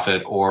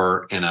nonprofit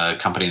or in a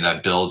company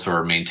that builds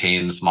or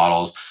maintains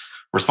models.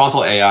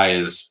 Responsible AI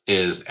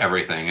is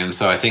everything, and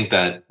so I think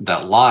that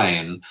that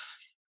line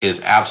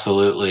is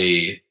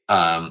absolutely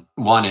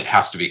one. It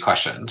has to be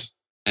questioned,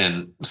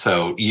 and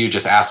so you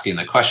just asking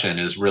the question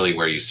is really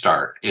where you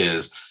start.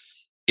 Is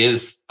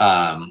is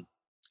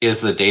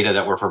the data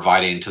that we're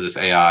providing to this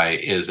AI,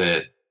 is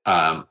it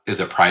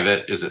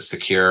private? Is it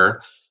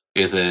secure?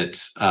 Is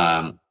it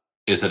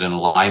is it in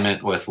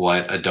alignment with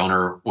what a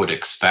donor would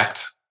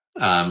expect,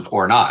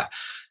 or not?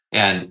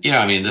 And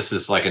I mean, this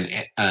is like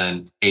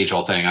an age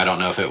old thing. I don't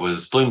know if it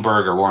was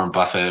Bloomberg or Warren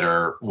Buffett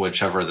or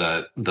whichever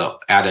the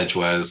adage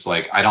was.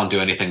 Like, I don't do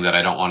anything that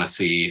I don't want to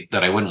see,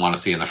 that I wouldn't want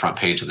to see in the front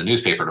page of the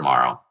newspaper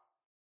tomorrow.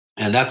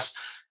 And that's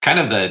kind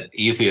of the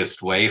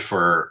easiest way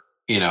for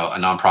a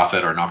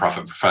nonprofit or a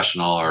nonprofit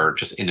professional or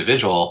just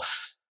individual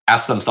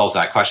ask themselves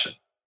that question.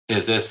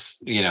 Is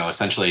this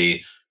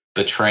essentially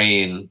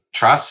betraying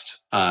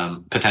trust,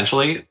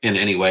 potentially in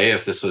any way,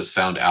 if this was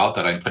found out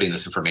that I'm putting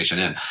this information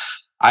in?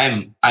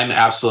 I'm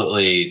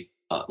absolutely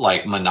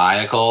like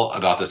maniacal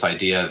about this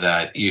idea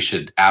that you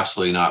should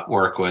absolutely not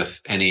work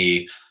with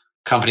any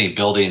company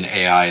building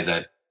AI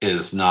that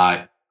is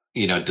not,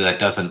 that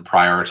doesn't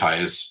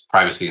prioritize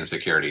privacy and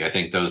security. I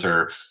think those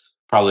are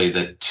probably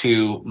the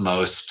two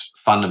most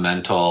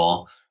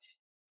fundamental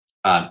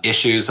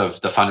issues of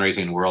the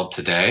fundraising world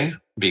today,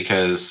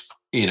 because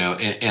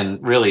and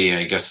really,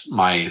 I guess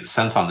my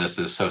sense on this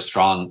is so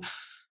strong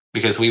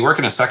because we work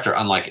in a sector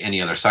unlike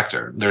any other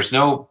sector. There's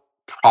no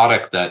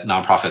product that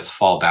nonprofits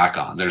fall back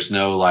on. There's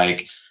no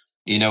like,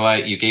 you know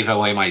what, you gave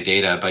away my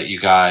data, but you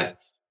got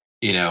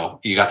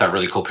that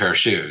really cool pair of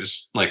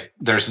shoes. Like,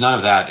 there's none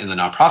of that in the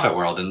nonprofit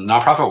world. In the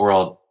nonprofit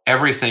world,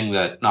 everything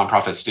that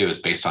nonprofits do is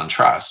based on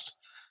trust.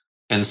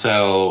 And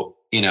so,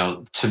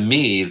 to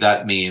me,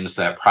 that means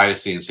that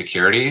privacy and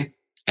security,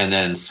 and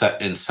then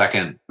in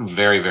second,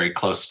 very, very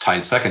close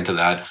tied second to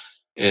that,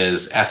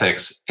 is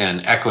ethics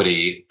and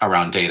equity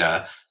around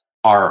data,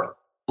 are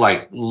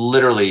like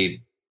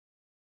literally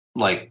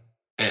like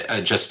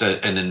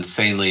an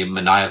insanely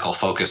maniacal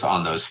focus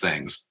on those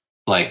things,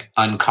 like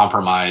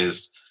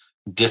uncompromised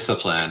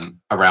discipline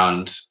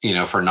around,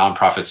 for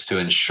nonprofits to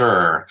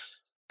ensure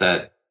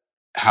that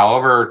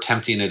however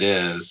tempting it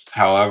is,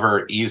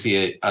 however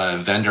easy a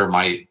vendor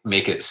might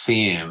make it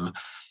seem,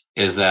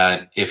 is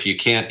that if you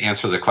can't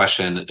answer the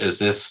question, does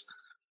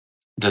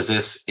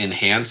this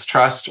enhance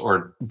trust,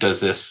 or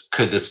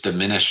could this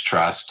diminish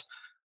trust?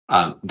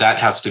 That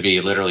has to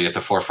be literally at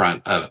the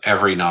forefront of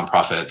every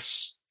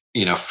nonprofit's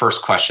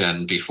first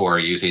question before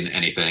using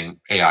anything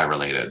AI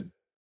related.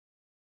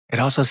 It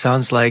also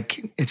sounds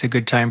like it's a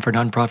good time for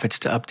nonprofits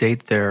to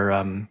update their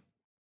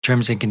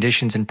terms and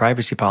conditions and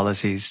privacy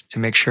policies to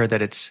make sure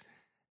that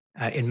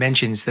it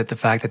mentions that the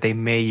fact that they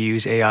may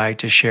use AI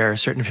to share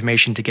certain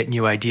information to get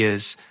new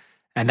ideas,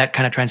 and that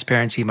kind of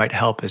transparency might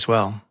help as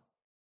well.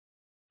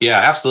 Yeah,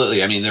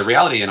 absolutely. I mean, the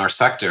reality in our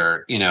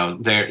sector,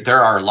 there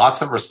are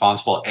lots of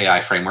responsible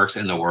AI frameworks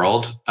in the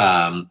world,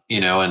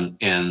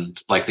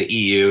 and like the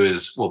EU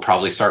will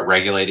probably start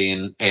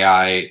regulating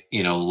AI,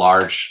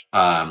 large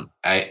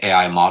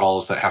AI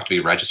models that have to be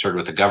registered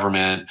with the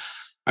government.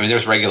 I mean,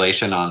 there's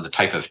regulation on the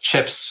type of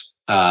chips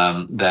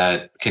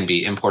that can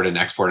be imported and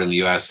exported in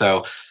the US.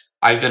 So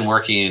I've been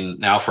working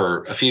now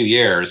for a few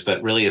years,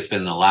 but really it's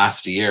been the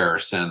last year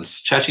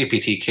since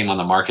ChatGPT came on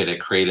the market. It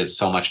created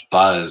so much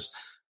buzz,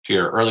 to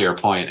your earlier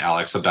point,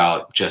 Alex,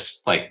 about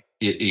just like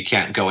you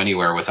can't go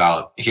anywhere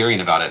without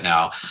hearing about it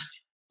now.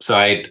 So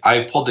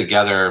I pulled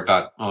together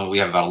we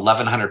have about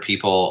 1,100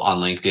 people on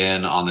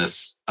LinkedIn on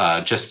this.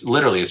 Just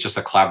literally, it's just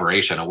a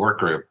collaboration, a work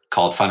group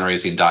called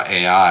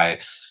fundraising.ai,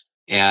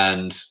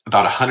 and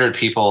about 100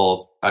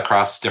 people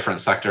across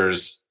different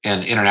sectors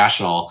and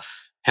international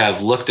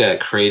have looked at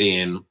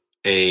creating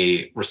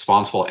a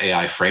responsible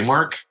AI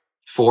framework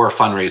for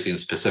fundraising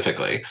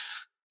specifically.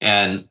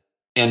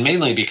 And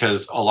mainly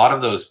because a lot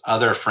of those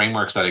other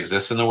frameworks that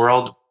exist in the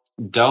world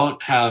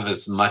don't have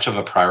as much of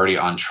a priority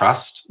on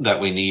trust that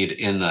we need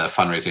in the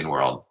fundraising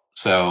world.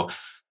 So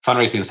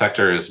fundraising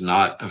sector is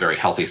not a very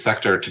healthy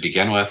sector to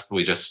begin with.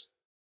 With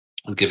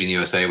Giving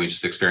USA, we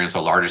just experienced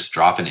the largest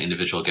drop in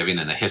individual giving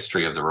in the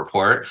history of the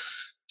report.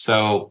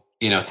 So,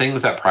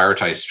 things that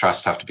prioritize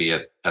trust have to be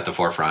at the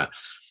forefront.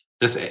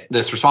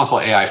 This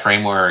responsible AI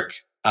framework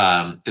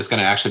is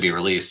going to actually be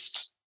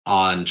released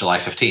on July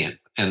 15th.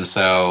 And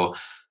so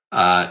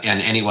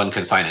and anyone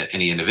can sign it.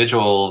 Any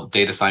individual,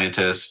 data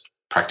scientist,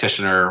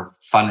 practitioner,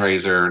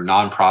 fundraiser,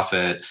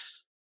 nonprofit,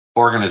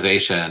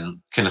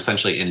 organization can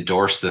essentially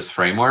endorse this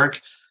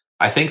framework.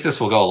 I think this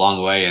will go a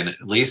long way in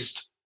at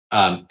least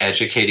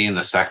educating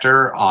the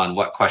sector on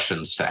what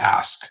questions to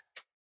ask.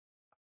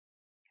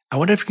 I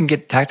wonder if we can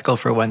get tactical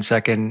for 1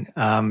 second,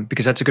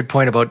 because that's a good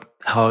point about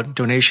how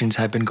donations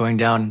have been going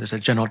down. There's a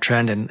general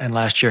trend, and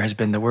last year has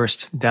been the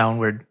worst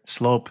downward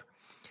slope.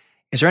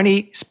 Is there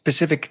any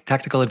specific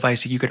tactical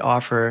advice that you could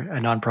offer a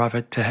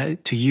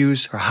nonprofit to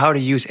use, or how to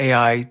use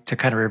AI to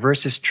kind of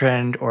reverse this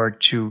trend, or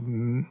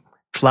to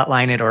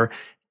flatline it, or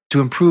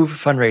to improve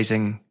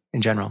fundraising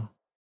in general?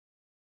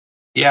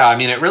 Yeah, I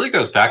mean, it really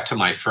goes back to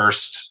my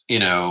first,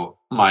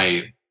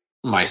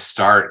 my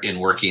start in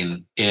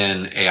working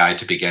in AI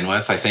to begin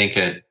with. I think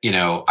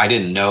I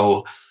didn't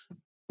know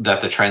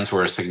that the trends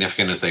were as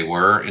significant as they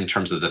were in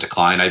terms of the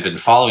decline. I've been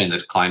following the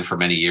decline for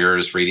many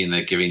years, reading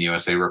the Giving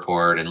USA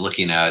report and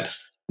looking at,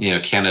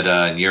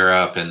 Canada and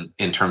Europe, and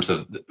in terms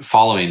of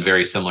following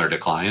very similar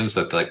declines,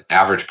 that the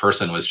average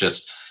person was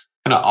just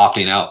kind of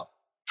opting out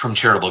from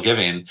charitable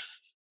giving.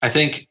 I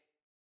think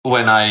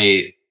when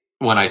I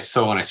when I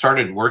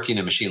started working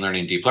in machine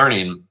learning, deep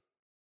learning,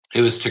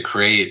 it was to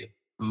create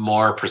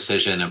more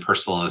precision and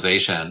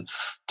personalization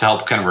to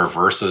help kind of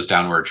reverse those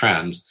downward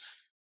trends.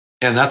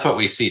 And that's what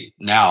we see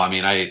now. I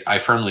mean, I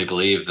firmly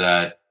believe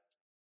that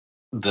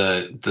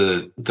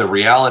the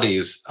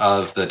realities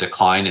of the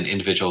decline in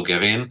individual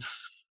giving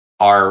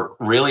are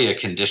really a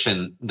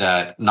condition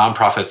that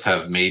nonprofits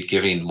have made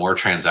giving more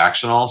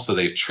transactional. So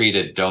they've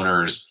treated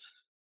donors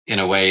in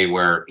a way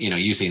where,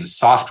 using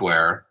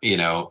software,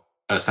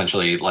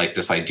 essentially like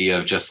this idea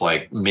of just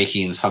like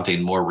making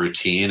something more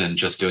routine and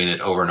just doing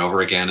it over and over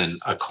again and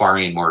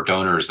acquiring more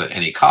donors at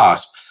any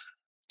cost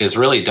has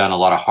really done a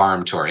lot of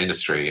harm to our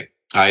industry.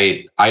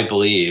 I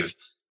believe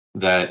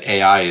that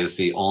AI is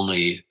the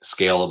only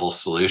scalable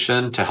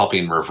solution to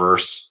helping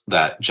reverse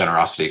that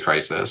generosity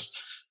crisis.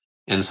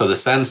 And so the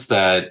sense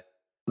that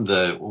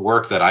the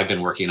work that I've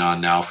been working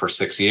on now for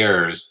 6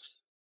 years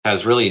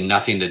has really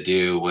nothing to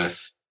do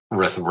with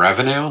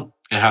revenue.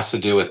 It has to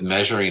do with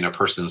measuring a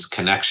person's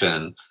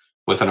connection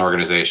with an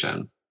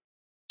organization.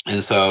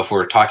 And so if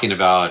we're talking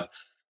about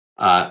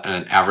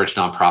an average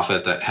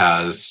nonprofit that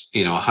has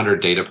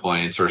 100 data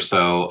points or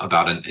so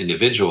about an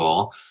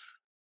individual,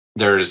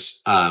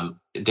 there's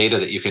data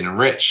that you can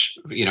enrich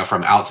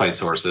from outside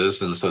sources.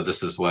 And so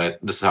this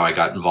is how I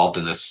got involved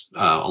in this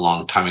a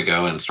long time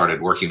ago, and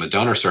started working with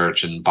donor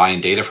search and buying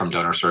data from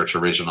donor search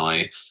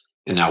originally,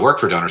 and now work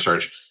for donor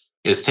search,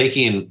 is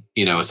taking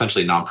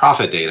essentially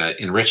nonprofit data,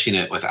 enriching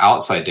it with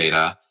outside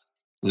data.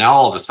 Now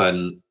all of a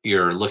sudden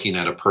you're looking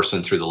at a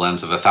person through the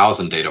lens of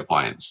 1,000 data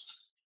points,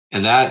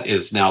 and that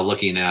is now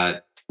looking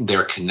at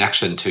their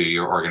connection to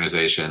your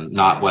organization,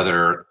 not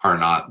whether or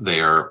not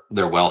they're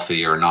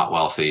wealthy or not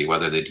wealthy,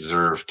 whether they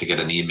deserve to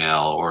get an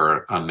email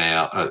or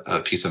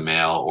a piece of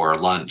mail or a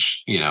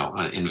lunch,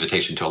 an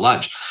invitation to a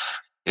lunch.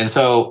 And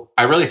so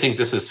I really think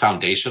this is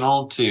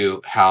foundational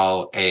to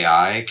how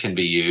AI can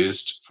be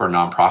used for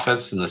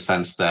nonprofits, in the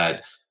sense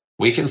that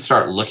we can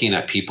start looking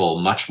at people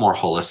much more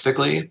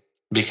holistically,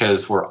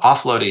 because we're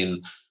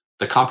offloading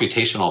the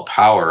computational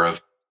power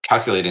of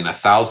calculating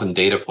 1,000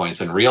 data points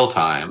in real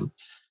time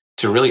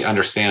to really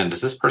understand,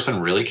 does this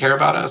person really care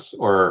about us,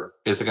 or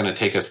is it going to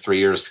take us 3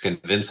 years to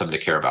convince them to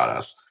care about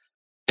us?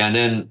 And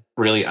then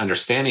really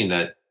understanding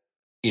that,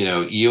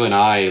 you and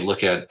I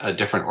look at a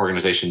different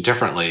organization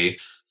differently,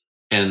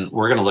 and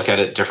we're going to look at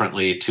it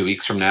differently 2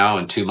 weeks from now,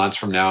 and 2 months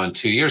from now, and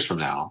 2 years from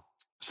now.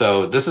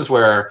 So this is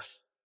where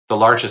the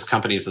largest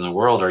companies in the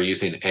world are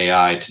using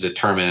AI to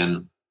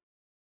determine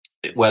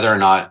whether or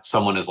not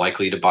someone is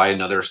likely to buy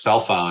another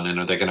cell phone, and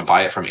are they going to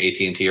buy it from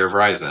AT&T or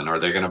Verizon, or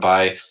they're going to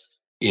buy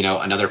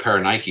another pair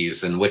of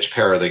Nikes, and which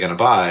pair are they going to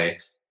buy?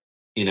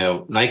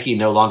 Nike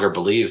no longer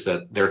believes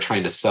that they're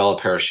trying to sell a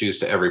pair of shoes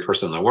to every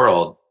person in the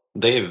world.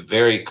 They've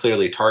very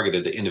clearly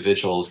targeted the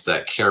individuals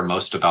that care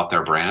most about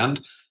their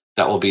brand,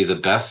 that will be the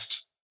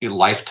best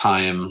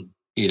lifetime,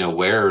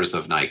 wearers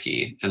of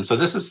Nike. And so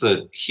this is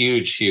the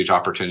huge, huge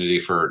opportunity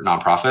for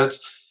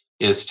nonprofits,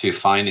 is to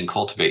find and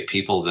cultivate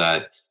people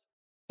that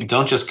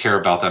don't just care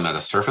about them at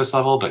a surface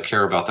level, but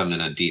care about them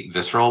in a deep,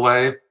 visceral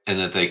way, and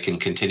that they can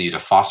continue to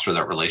foster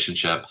that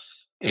relationship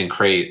and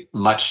create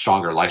much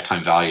stronger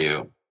lifetime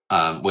value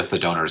with the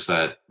donors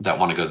that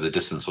want to go the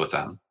distance with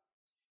them.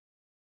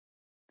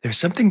 There's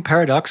something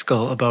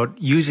paradoxical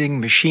about using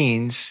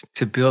machines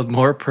to build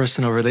more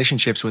personal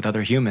relationships with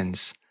other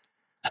humans.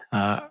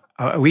 Is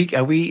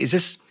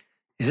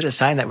it a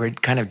sign that we're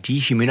kind of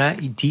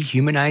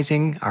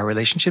dehumanizing our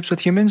relationships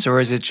with humans, or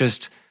is it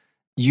just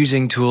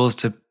using tools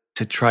to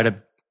try to,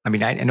 I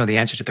mean, I know the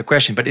answer to the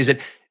question, but is it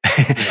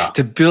Yeah.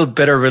 to build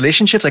better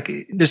relationships? Like,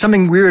 there's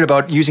something weird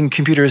about using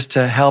computers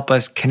to help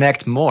us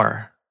connect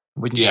more,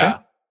 wouldn't you say? Yeah.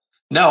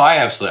 No,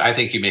 I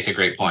think you make a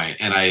great point,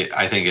 and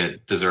I think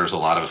it deserves a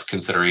lot of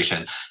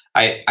consideration.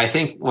 I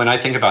think when I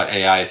think about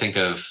AI, I think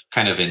of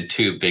kind of in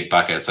two big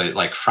buckets,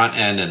 like front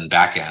end and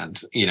back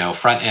end.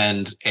 Front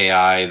end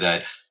AI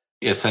that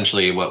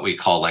essentially what we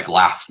call like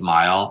last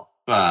mile,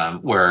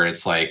 where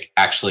it's like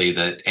actually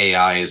that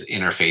AI is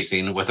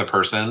interfacing with a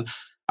person.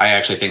 I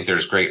actually think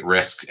there's great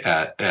risk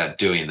at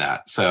doing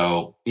that.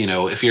 So,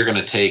 if you're going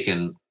to take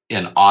and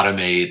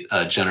automate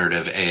a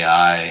generative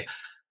AI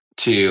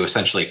to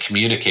essentially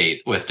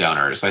communicate with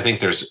donors, I think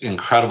there's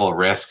incredible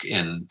risk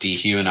in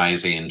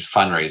dehumanizing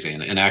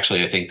fundraising. And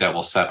actually, I think that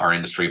will set our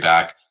industry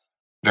back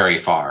very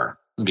far,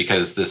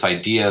 because this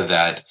idea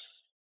that,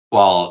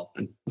 well,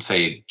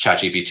 say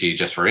ChatGPT,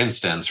 just for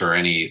instance, or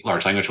any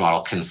large language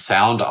model can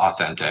sound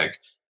authentic,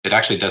 it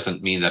actually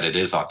doesn't mean that it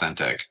is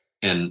authentic.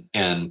 And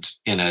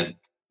in a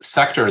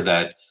sector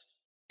that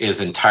is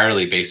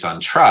entirely based on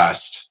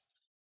trust,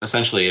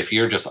 essentially, if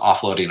you're just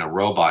offloading a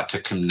robot to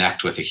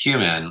connect with a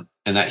human,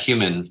 and that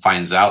human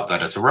finds out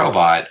that it's a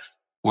robot,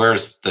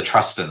 where's the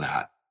trust in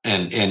that?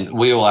 And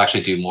we will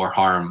actually do more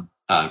harm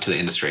to the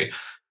industry.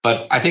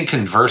 But I think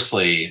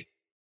conversely,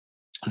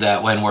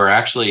 that when we're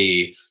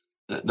actually,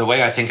 the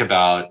way I think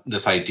about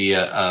this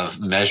idea of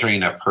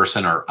measuring a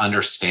person or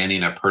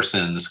understanding a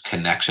person's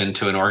connection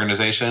to an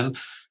organization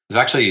is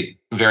actually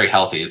very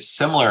healthy. It's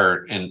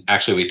similar, and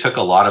actually we took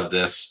a lot of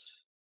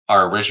this,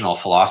 our original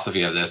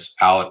philosophy of this,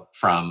 out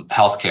from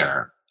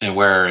healthcare, and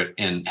where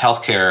in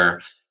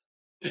healthcare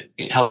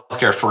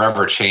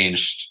forever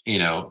changed,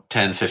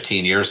 10,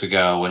 15 years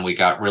ago, when we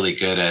got really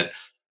good at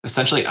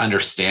essentially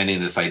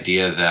understanding this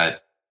idea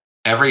that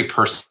every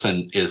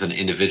person is an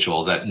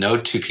individual, that no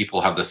two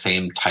people have the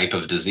same type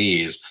of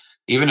disease,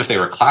 even if they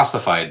were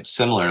classified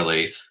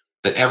similarly,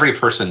 that every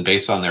person,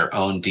 based on their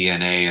own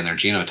DNA and their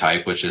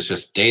genotype, which is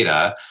just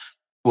data,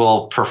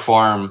 will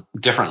perform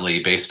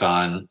differently based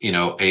on,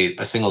 a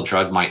single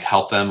drug might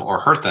help them or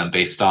hurt them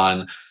based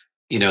on,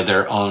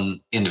 their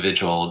own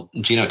individual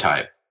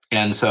genotype.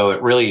 And so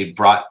it really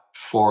brought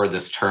forward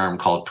this term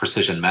called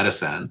precision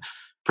medicine.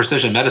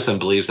 Precision medicine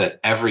believes that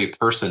every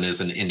person is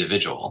an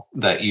individual,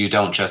 that you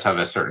don't just have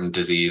a certain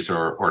disease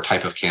or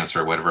type of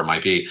cancer, whatever it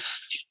might be.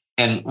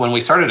 And when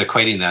we started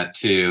equating that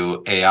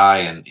to AI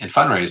and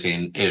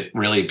fundraising, it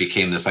really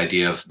became this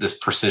idea of this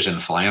precision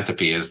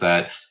philanthropy, is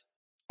that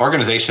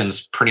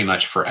organizations pretty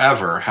much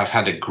forever have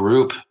had to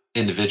group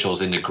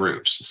individuals into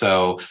groups.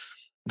 So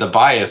the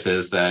bias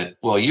is that,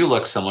 well, you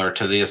look similar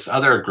to this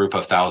other group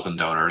of 1,000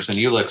 donors, and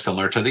you look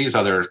similar to these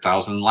other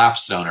 1,000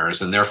 lapsed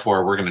donors, and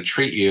therefore we're going to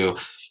treat you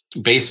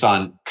based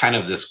on kind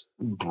of this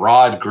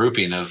broad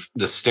grouping of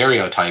the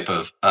stereotype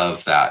of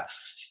that.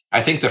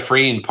 I think the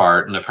freeing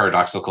part and the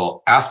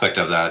paradoxical aspect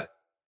of that,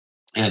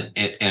 and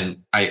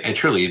I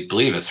truly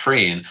believe it's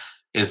freeing,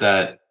 is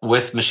that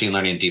with machine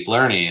learning and deep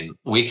learning,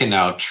 we can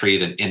now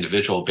treat an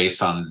individual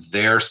based on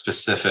their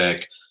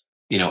specific,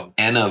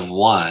 N of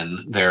one,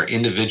 their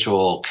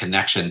individual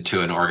connection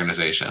to an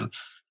organization.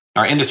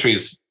 Our industry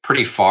is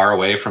pretty far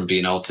away from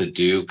being able to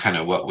do kind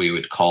of what we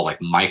would call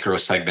like micro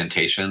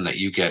segmentation, that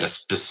you get a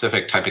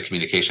specific type of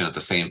communication at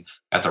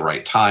the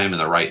right time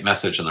and the right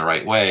message in the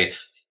right way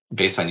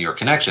based on your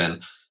connection.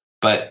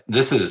 But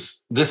this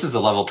is the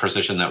level of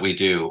precision that we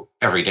do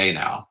every day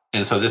now.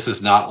 And so this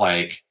is not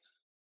like,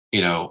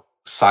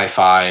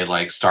 sci-fi,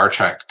 like Star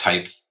Trek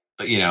type,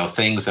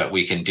 things that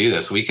we can do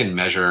this. We can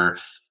measure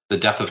the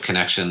depth of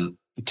connection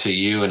to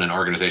you in an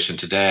organization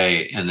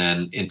today, and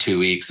then in 2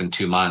 weeks and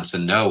 2 months,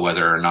 and know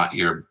whether or not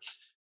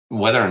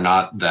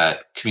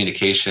that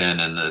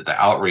communication and the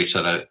outreach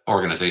that an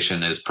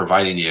organization is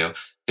providing you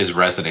is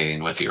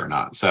resonating with you or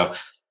not. So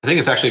I think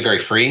it's actually very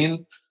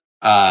freeing.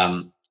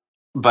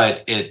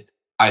 But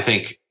I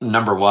think,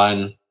 number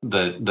one,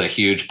 the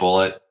huge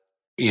bullet,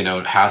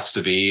 has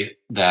to be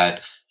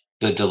that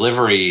the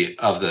delivery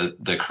of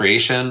the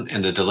creation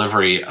and the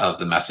delivery of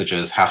the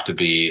messages have to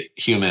be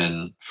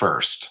human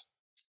first,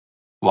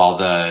 while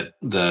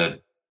the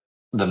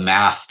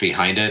math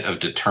behind it of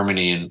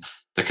determining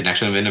the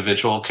connection of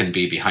individual can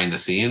be behind the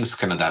scenes,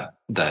 kind of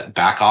that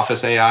back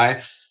office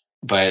AI.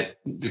 But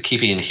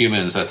keeping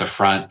humans at the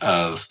front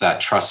of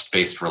that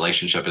trust-based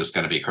relationship is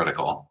going to be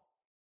critical.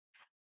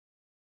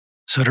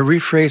 So to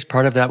rephrase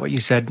part of that, what you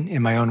said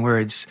in my own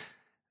words,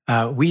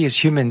 we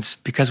as humans,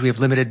 because we have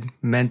limited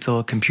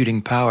mental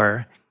computing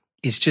power,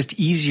 it's just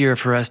easier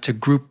for us to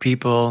group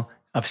people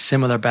of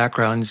similar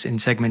backgrounds in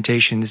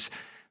segmentations,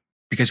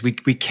 because we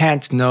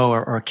can't know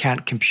or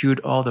can't compute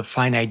all the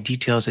finite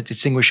details that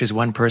distinguishes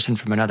one person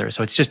from another.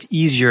 So it's just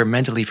easier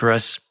mentally for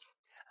us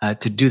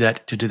to do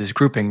that, to do this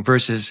grouping,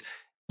 versus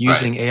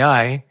using Right.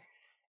 AI.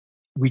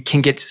 We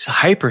can get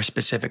hyper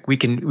specific. We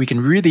can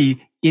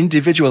really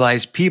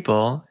individualize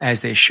people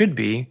as they should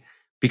be,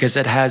 because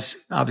it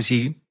has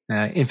obviously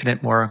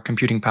infinite more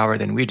computing power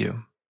than we do.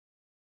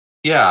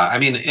 Yeah, I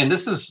mean, and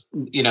this is,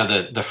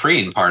 the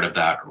freeing part of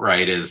that,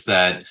 right? Is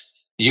that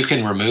you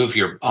can remove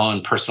your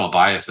own personal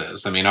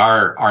biases. I mean,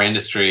 our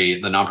industry,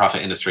 the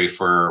nonprofit industry,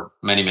 for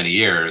many, many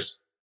years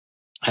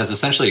has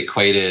essentially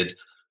equated,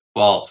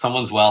 well,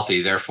 someone's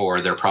wealthy,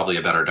 therefore they're probably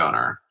a better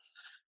donor.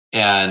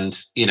 And,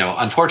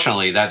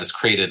 unfortunately, that has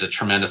created a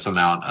tremendous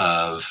amount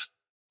of,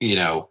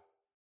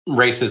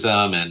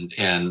 racism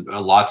and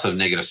lots of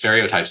negative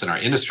stereotypes in our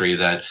industry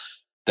that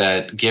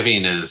that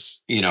giving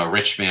is,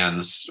 rich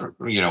man's,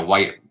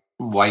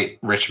 white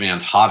rich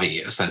man's hobby,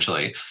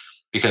 essentially,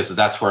 because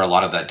that's where a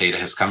lot of that data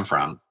has come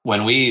from.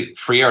 When we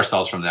free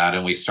ourselves from that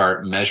and we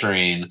start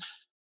measuring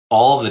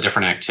all of the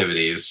different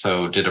activities.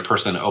 So did a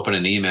person open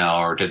an email,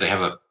 or did they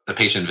have a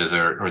patient visit,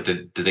 or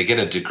did they get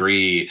a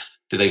degree?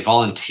 Did they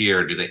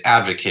volunteer? Did they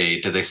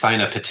advocate? Did they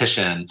sign a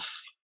petition?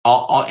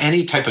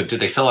 Any type of, did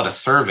they fill out a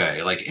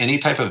survey? Like any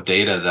type of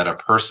data that a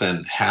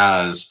person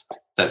has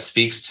that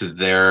speaks to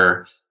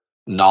their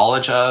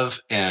knowledge of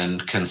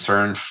and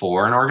concern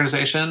for an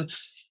organization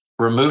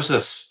removes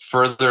us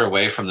further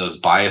away from those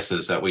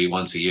biases that we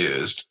once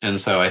used.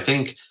 And so I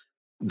think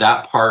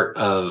that part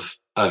of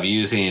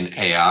using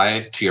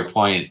AI, to your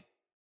point,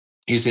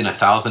 using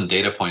 1,000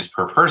 data points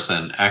per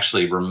person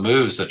actually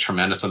removes a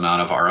tremendous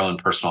amount of our own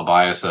personal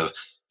bias of,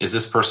 is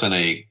this person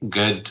a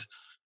good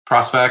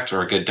prospect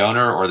or a good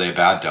donor, or are they a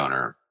bad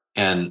donor?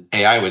 And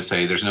AI would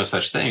say there's no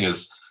such thing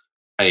as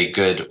a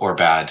good or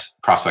bad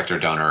prospect or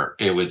donor.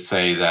 It would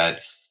say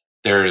that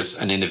there's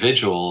an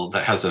individual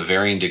that has a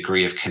varying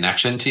degree of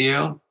connection to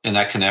you, and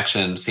that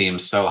connection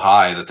seems so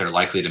high that they're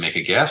likely to make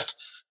a gift,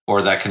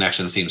 or that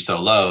connection seems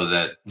so low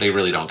that they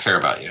really don't care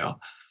about you.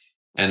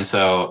 And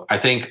so I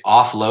think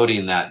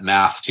offloading that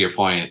math, to your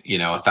point,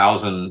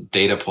 1,000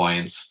 data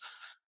points,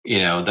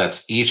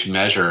 that's each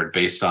measured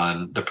based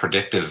on the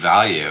predictive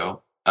value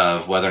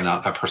of whether or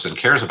not that person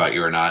cares about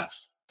you or not.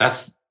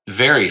 That's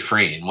very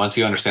freeing. Once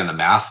you understand the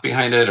math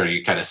behind it, or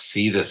you kind of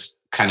see this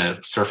kind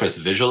of surface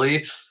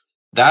visually,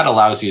 that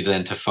allows you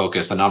then to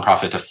focus, a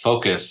nonprofit to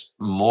focus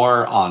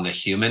more on the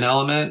human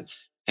element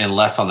and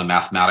less on the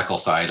mathematical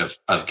side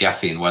of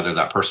guessing whether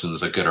that person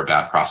is a good or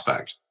bad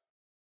prospect.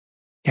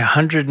 Yeah,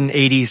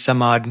 180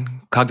 some odd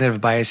cognitive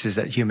biases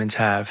that humans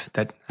have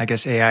that I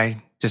guess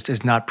AI just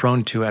is not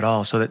prone to at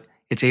all, so that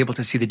it's able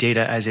to see the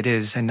data as it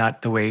is and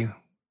not the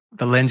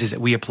lenses that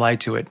we apply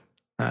to it.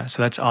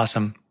 So that's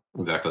awesome.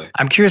 Exactly.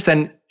 I'm curious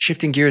then,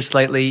 shifting gears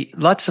slightly,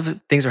 lots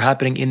of things are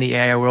happening in the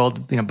AI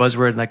world,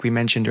 buzzword like we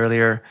mentioned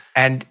earlier,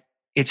 and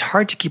it's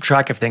hard to keep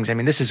track of things. I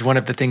mean, this is one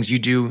of the things you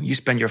do. You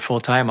spend your full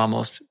time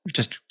almost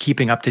just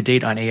keeping up to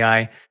date on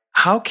AI.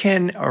 How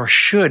can or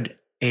should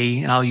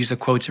and I'll use the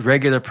quotes,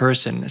 regular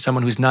person,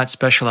 someone who's not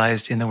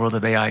specialized in the world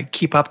of AI,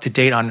 keep up to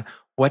date on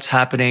what's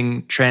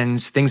happening,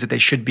 trends, things that they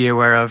should be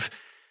aware of?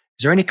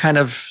 Is there any kind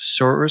of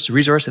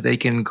resource that they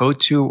can go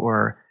to,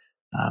 or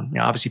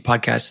obviously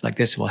podcasts like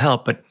this will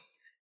help, but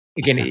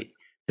again,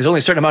 there's only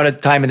a certain amount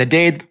of time in the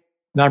day.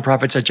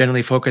 Nonprofits are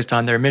generally focused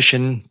on their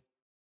mission,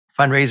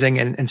 fundraising,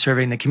 and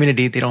serving the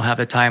community. They don't have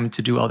the time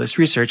to do all this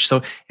research.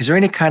 So is there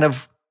any kind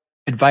of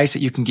advice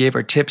that you can give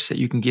or tips that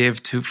you can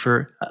give to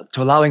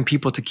allowing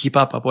people to keep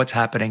up of what's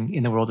happening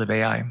in the world of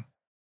AI?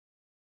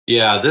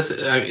 Yeah, this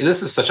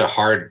is such a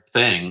hard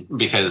thing,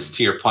 because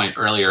to your point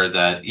earlier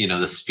that,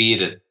 the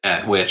speed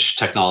at which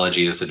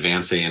technology is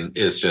advancing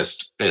is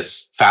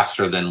it's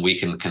faster than we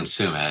can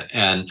consume it.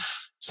 And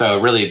so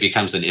it really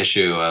becomes an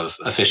issue of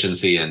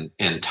efficiency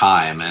and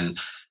time. And,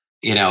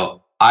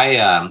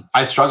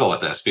 I struggle with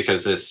this,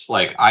 because it's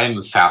like,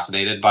 I'm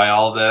fascinated by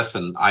all of this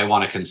and I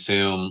want to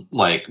consume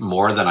like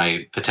more than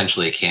I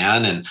potentially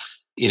can. And,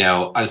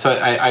 so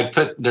I'd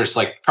put, there's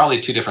like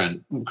probably two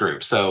different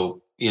groups.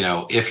 So,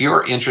 if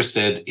you're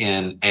interested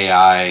in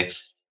AI,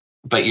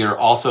 but you're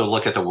also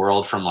look at the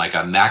world from like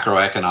a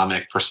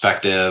macroeconomic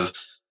perspective,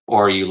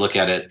 or you look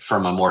at it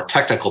from a more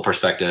technical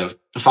perspective,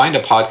 find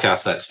a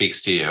podcast that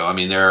speaks to you. I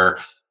mean, there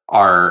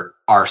are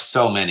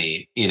so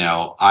many.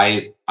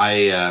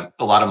 A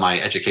lot of my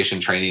education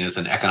training is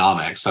in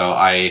economics, so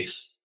I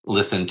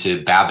listen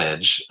to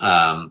Babbage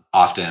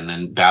often,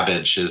 and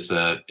Babbage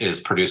is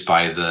produced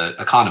by The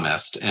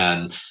Economist,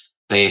 and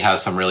they have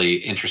some really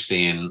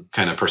interesting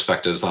kind of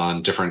perspectives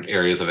on different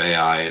areas of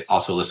AI.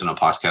 Also listen to a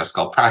podcast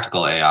called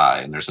Practical AI,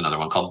 and there's another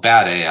one called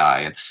Bad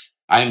AI.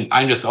 And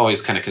I'm just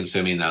always kind of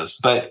consuming those.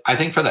 But I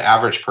think for the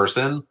average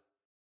person,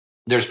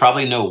 there's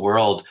probably no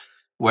world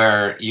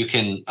where you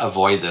can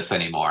avoid this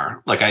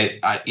anymore. Like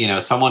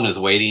someone is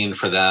waiting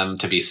for them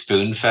to be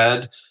spoon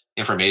fed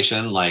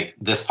information. Like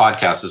this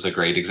podcast is a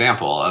great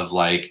example of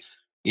like,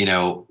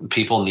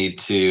 people need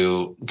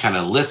to kind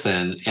of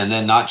listen, and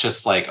then not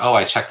just like, oh,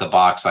 I checked the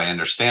box, I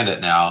understand it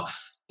now.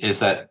 Is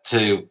that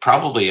to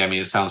probably, I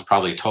mean, it sounds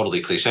probably totally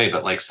cliche,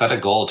 but like set a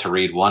goal to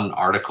read one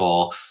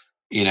article,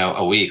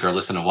 a week, or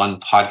listen to one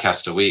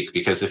podcast a week.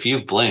 Because if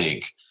you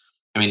blink,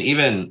 I mean,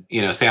 even,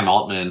 Sam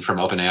Altman from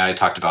OpenAI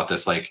talked about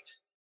this, like,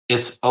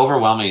 it's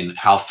overwhelming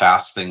how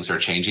fast things are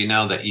changing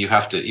now that you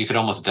could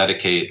almost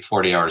dedicate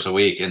 40 hours a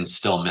week and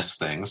still miss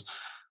things.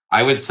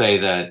 I would say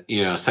that,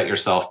 set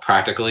yourself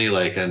practically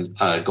like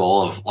a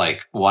goal of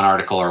like one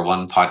article or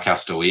one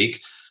podcast a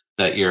week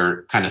that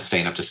you're kind of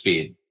staying up to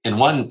speed. And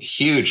one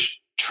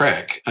huge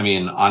trick, I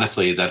mean,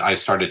 honestly, that I've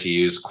started to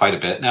use quite a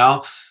bit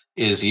now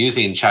is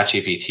using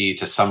ChatGPT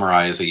to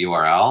summarize a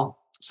URL.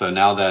 So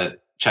now that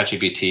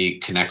ChatGPT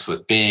connects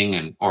with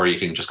Bing, or you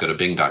can just go to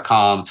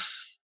bing.com,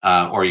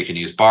 or you can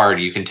use Bard.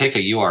 You can take a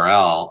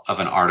URL of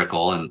an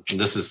article, and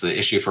this is the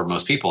issue for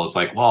most people. It's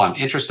like, well, I'm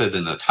interested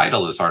in the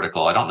title of this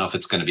article. I don't know if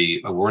it's going to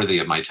be worthy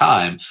of my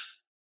time.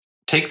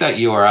 Take that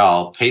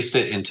URL, paste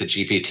it into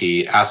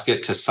GPT, ask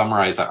it to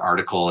summarize that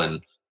article in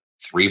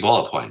 3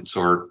 bullet points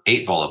or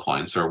 8 bullet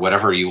points or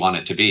whatever you want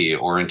it to be,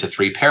 or into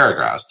 3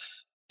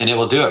 paragraphs, and it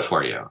will do it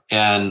for you.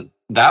 And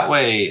that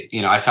way,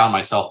 I found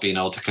myself being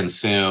able to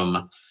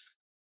consume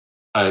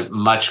a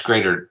much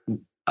greater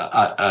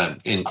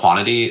in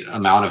quantity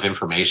amount of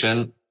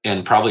information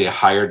and probably a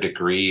higher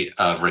degree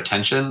of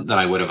retention than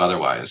I would have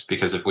otherwise.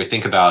 Because if we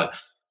think about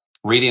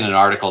reading an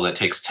article that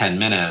takes 10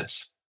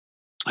 minutes,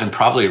 I'm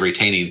probably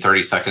retaining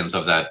 30 seconds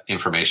of that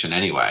information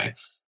anyway.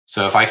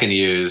 So if I can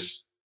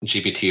use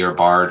GPT or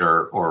Bard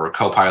or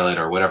Copilot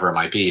or whatever it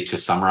might be to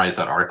summarize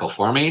that article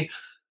for me,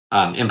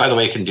 and by the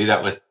way, I can do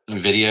that with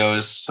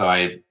videos. So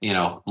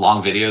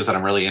long videos that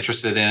I'm really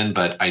interested in,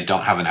 but I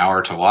don't have an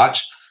hour to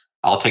watch.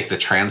 I'll take the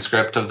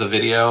transcript of the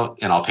video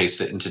and I'll paste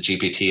it into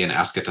GPT and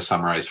ask it to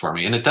summarize for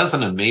me. And it does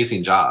an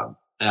amazing job.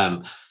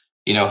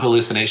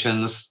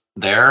 Hallucinations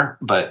there,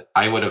 but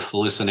I would have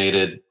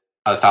hallucinated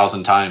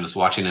 1,000 times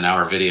watching an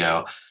hour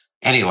video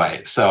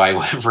anyway. So I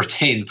would have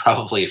retained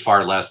probably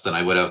far less than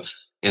I would have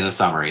in the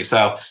summary.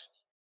 So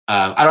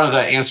I don't know if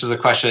that answers the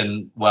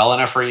question well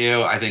enough for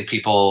you. I think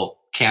people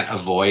can't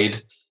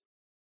avoid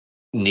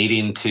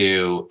needing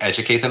to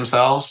educate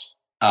themselves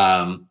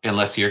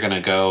unless you're going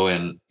to go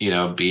and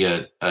be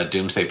a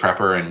doomsday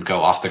prepper and go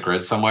off the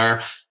grid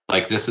somewhere.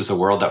 Like, this is a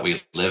world that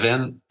we live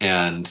in,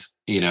 and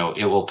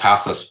it will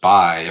pass us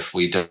by if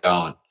we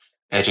don't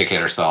educate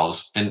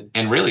ourselves.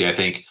 And really, I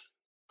think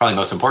probably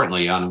most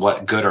importantly, on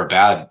what good or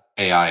bad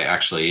AI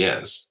actually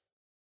is.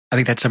 I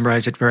think that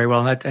summarized it very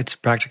well. That's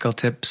practical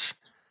tips.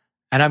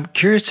 And I'm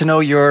curious to know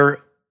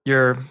your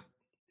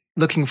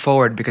looking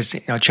forward, because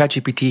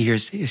ChatGPT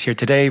is here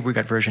today. We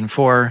got version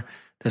 4.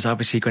 There's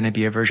obviously going to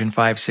be a version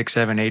 5, 6,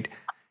 7, 8.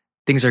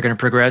 Things are going to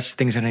progress.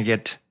 Things are going to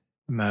get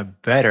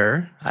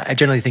better. I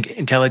generally think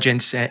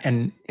intelligence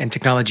and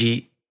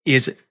technology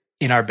is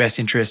in our best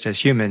interest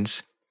as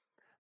humans.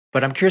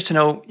 But I'm curious to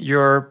know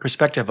your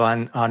perspective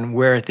on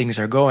where things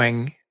are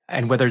going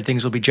and whether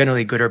things will be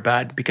generally good or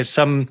bad, because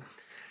some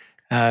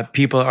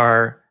people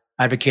are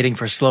advocating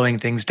for slowing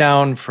things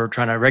down, for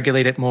trying to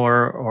regulate it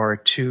more, or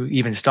to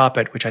even stop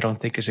it, which I don't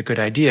think is a good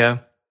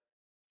idea.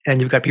 And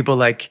you've got people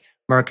like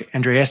Mark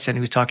Andreessen,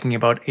 who's talking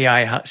about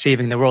AI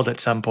saving the world at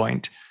some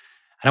point.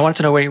 And I wanted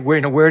to know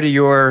where do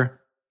your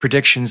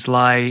predictions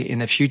lie in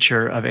the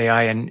future of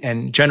AI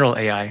and general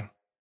AI?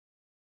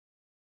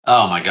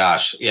 Oh my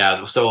gosh.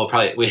 Yeah. So we'll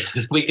probably,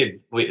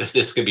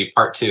 this could be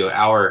part 2,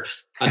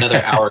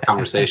 another hour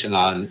conversation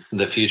on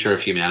the future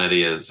of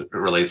humanity as it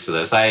relates to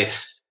this. I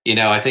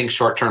think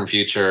short-term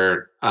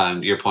future,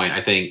 your point,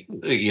 I think,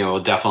 we'll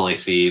definitely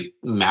see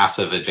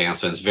massive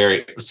advancements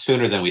very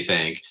sooner than we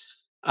think,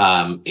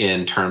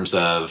 in terms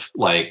of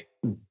like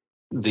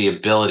the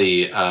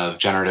ability of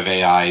generative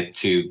AI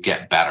to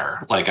get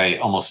better,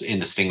 almost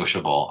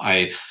indistinguishable.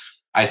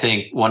 I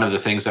think one of the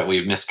things that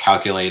we've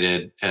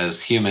miscalculated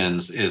as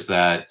humans is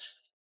that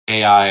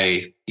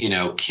AI,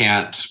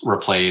 can't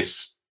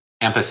replace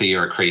empathy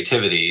or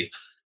creativity.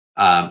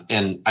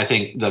 And I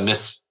think the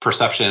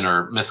misperception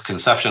or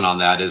misconception on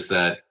that is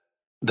that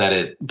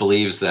it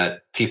believes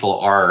that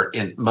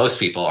most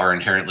people are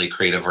inherently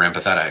creative or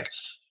empathetic,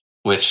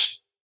 which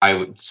I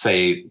would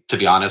say, to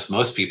be honest,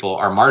 most people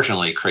are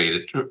marginally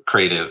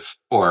creative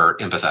or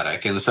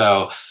empathetic. And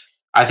so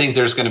I think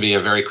there's going to be a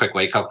very quick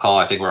wake-up call.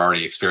 I think we're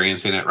already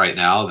experiencing it right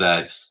now,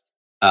 that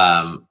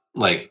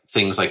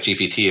things like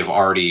GPT have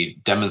already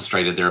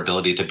demonstrated their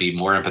ability to be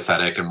more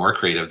empathetic and more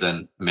creative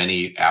than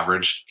many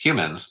average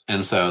humans.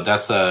 And so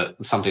that's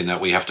something that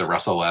we have to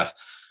wrestle with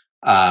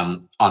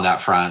on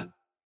that front.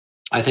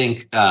 I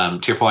think,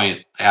 to your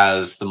point,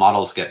 as the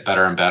models get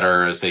better and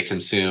better, as they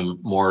consume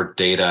more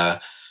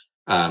data,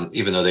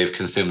 even though they've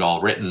consumed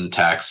all written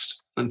text,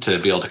 to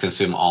be able to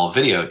consume all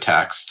video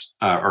text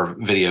or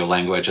video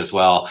language as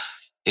well,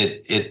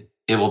 it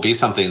will be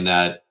something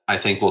that I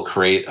think will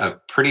create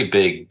a pretty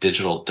big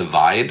digital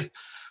divide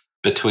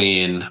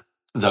between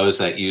those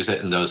that use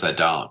it and those that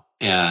don't.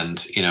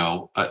 And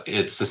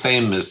it's the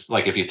same as,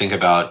 like, if you think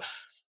about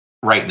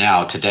right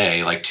now,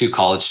 today, like 2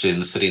 college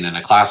students sitting in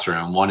a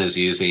classroom, one is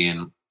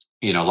using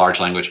large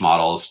language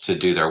models to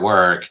do their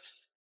work,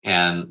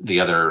 and the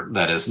other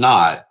that is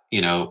not.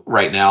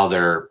 Right now,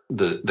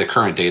 the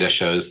current data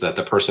shows that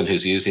the person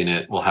who's using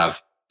it will have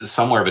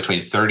somewhere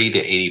between 30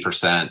 to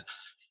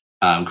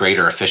 80%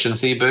 greater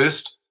efficiency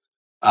boost,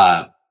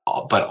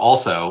 but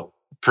also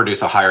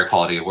produce a higher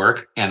quality of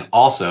work and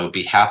also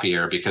be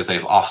happier because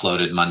they've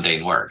offloaded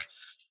mundane work.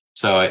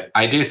 So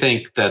I do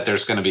think that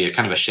there's going to be a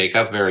kind of a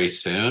shakeup very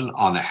soon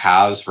on the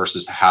haves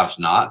versus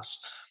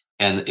have-nots.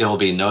 And it will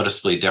be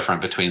noticeably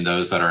different between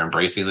those that are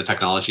embracing the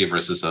technology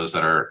versus those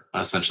that are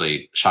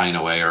essentially shying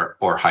away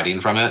or hiding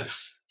from it.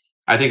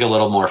 I think a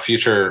little more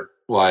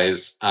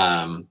future-wise,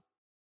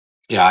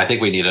 I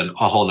think we need a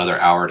whole nother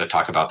hour to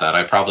talk about that.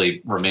 I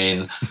probably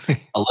remain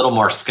a little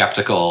more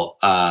skeptical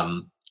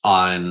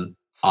on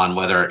on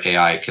whether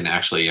AI can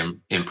actually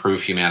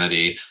improve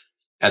humanity.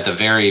 At the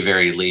very,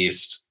 very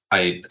least,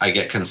 I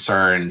get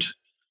concerned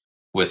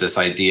with this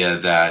idea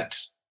that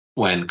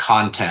when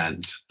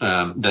content,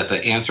 that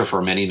the answer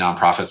for many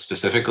nonprofits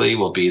specifically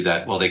will be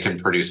that, well, they can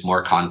produce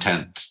more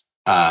content,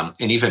 and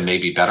even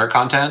maybe better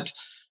content,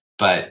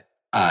 but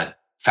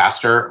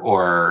faster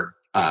or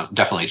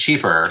definitely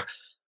cheaper.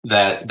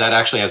 That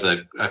actually has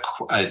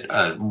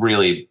a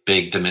really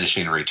big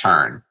diminishing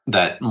return.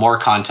 That more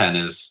content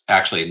is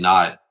actually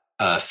not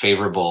a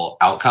favorable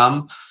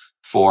outcome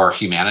for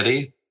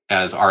humanity,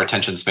 as our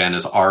attention span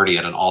is already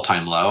at an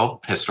all-time low.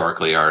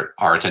 Historically, our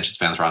attention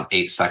span is around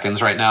 8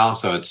 seconds right now.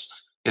 So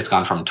it's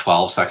gone from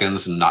 12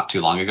 seconds not too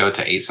long ago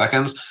to 8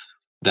 seconds.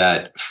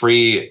 That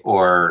free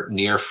or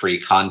near free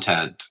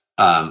content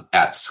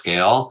at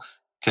scale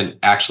can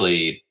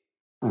actually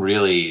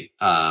really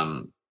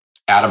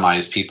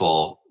atomize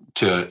people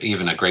to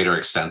even a greater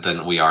extent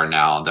than we are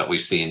now, that we've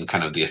seen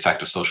kind of the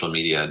effect of social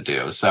media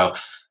do. So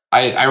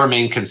I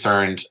remain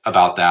concerned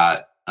about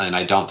that. And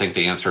I don't think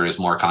the answer is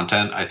more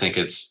content. I think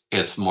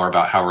it's more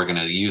about how we're going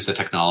to use the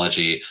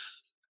technology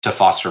to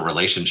foster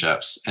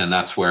relationships. And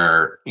that's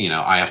where,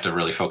 I have to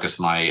really focus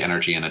my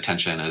energy and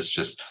attention, is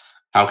just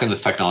how can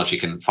this technology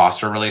can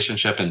foster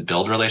relationship and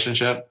build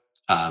relationship.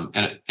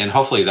 And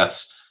hopefully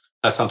that's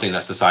something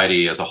that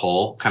society as a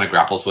whole kind of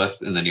grapples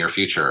with in the near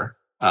future,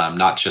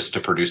 not just to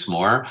produce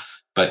more,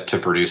 but to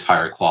produce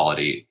higher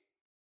quality.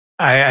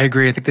 I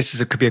agree. I think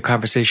could be a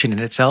conversation in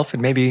itself,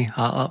 and maybe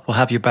we'll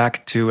have you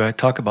back to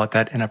talk about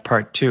that in a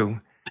part two.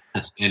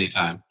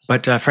 Anytime.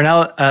 But for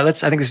now, I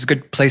think this is a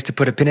good place to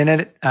put a pin in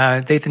it.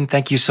 Nathan,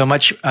 thank you so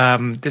much.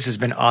 This has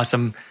been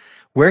awesome.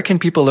 Where can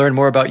people learn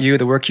more about you,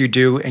 the work you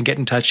do, and get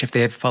in touch if they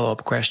have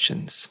follow-up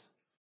questions?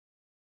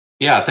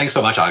 Yeah, thanks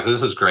so much, Alex.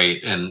 This is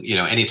great. And,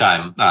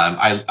 anytime.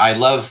 I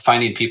love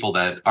finding people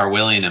that are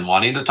willing and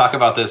wanting to talk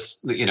about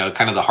this,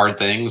 kind of the hard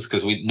things,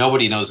 because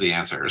nobody knows the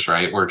answers,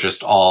 right? We're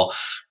just all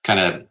kind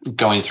of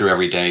going through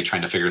every day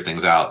trying to figure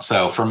things out.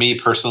 So for me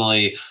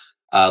personally,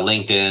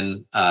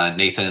 LinkedIn,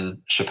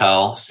 Nathan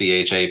Chappell,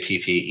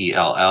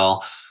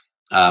 Chappell,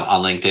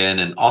 on LinkedIn,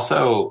 and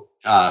also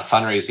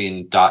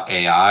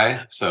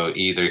fundraising.ai. So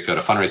either go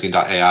to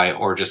fundraising.ai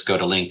or just go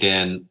to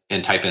LinkedIn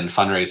and type in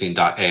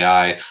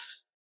fundraising.ai.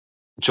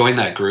 Join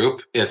that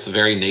group. It's a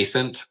very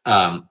nascent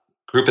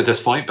group at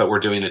this point, but we're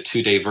doing a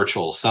 2-day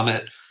virtual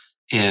summit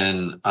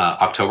in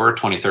October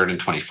 23rd and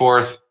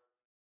 24th,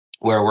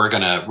 where we're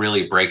going to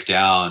really break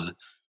down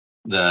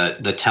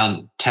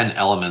the 10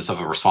 elements of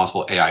a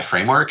responsible AI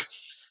framework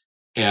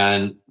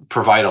and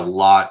provide a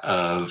lot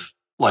of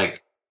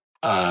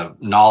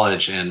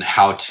knowledge in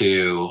how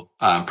to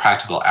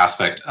practical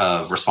aspect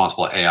of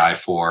responsible AI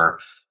for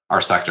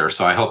our sector.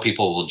 So I hope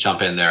people will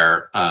jump in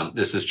there.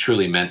 This is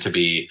truly meant to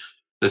be.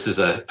 This is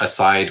a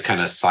side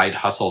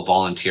hustle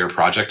volunteer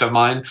project of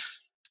mine.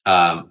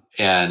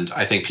 And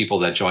I think people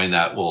that join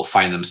that will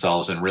find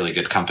themselves in really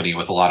good company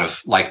with a lot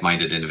of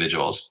like-minded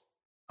individuals.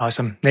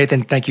 Awesome.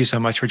 Nathan, thank you so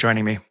much for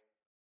joining me.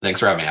 Thanks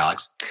for having me,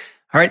 Alex.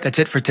 All right, that's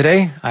it for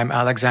today. I'm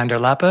Alexander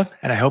Lapa,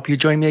 and I hope you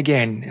join me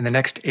again in the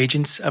next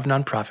Agents of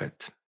Nonprofit.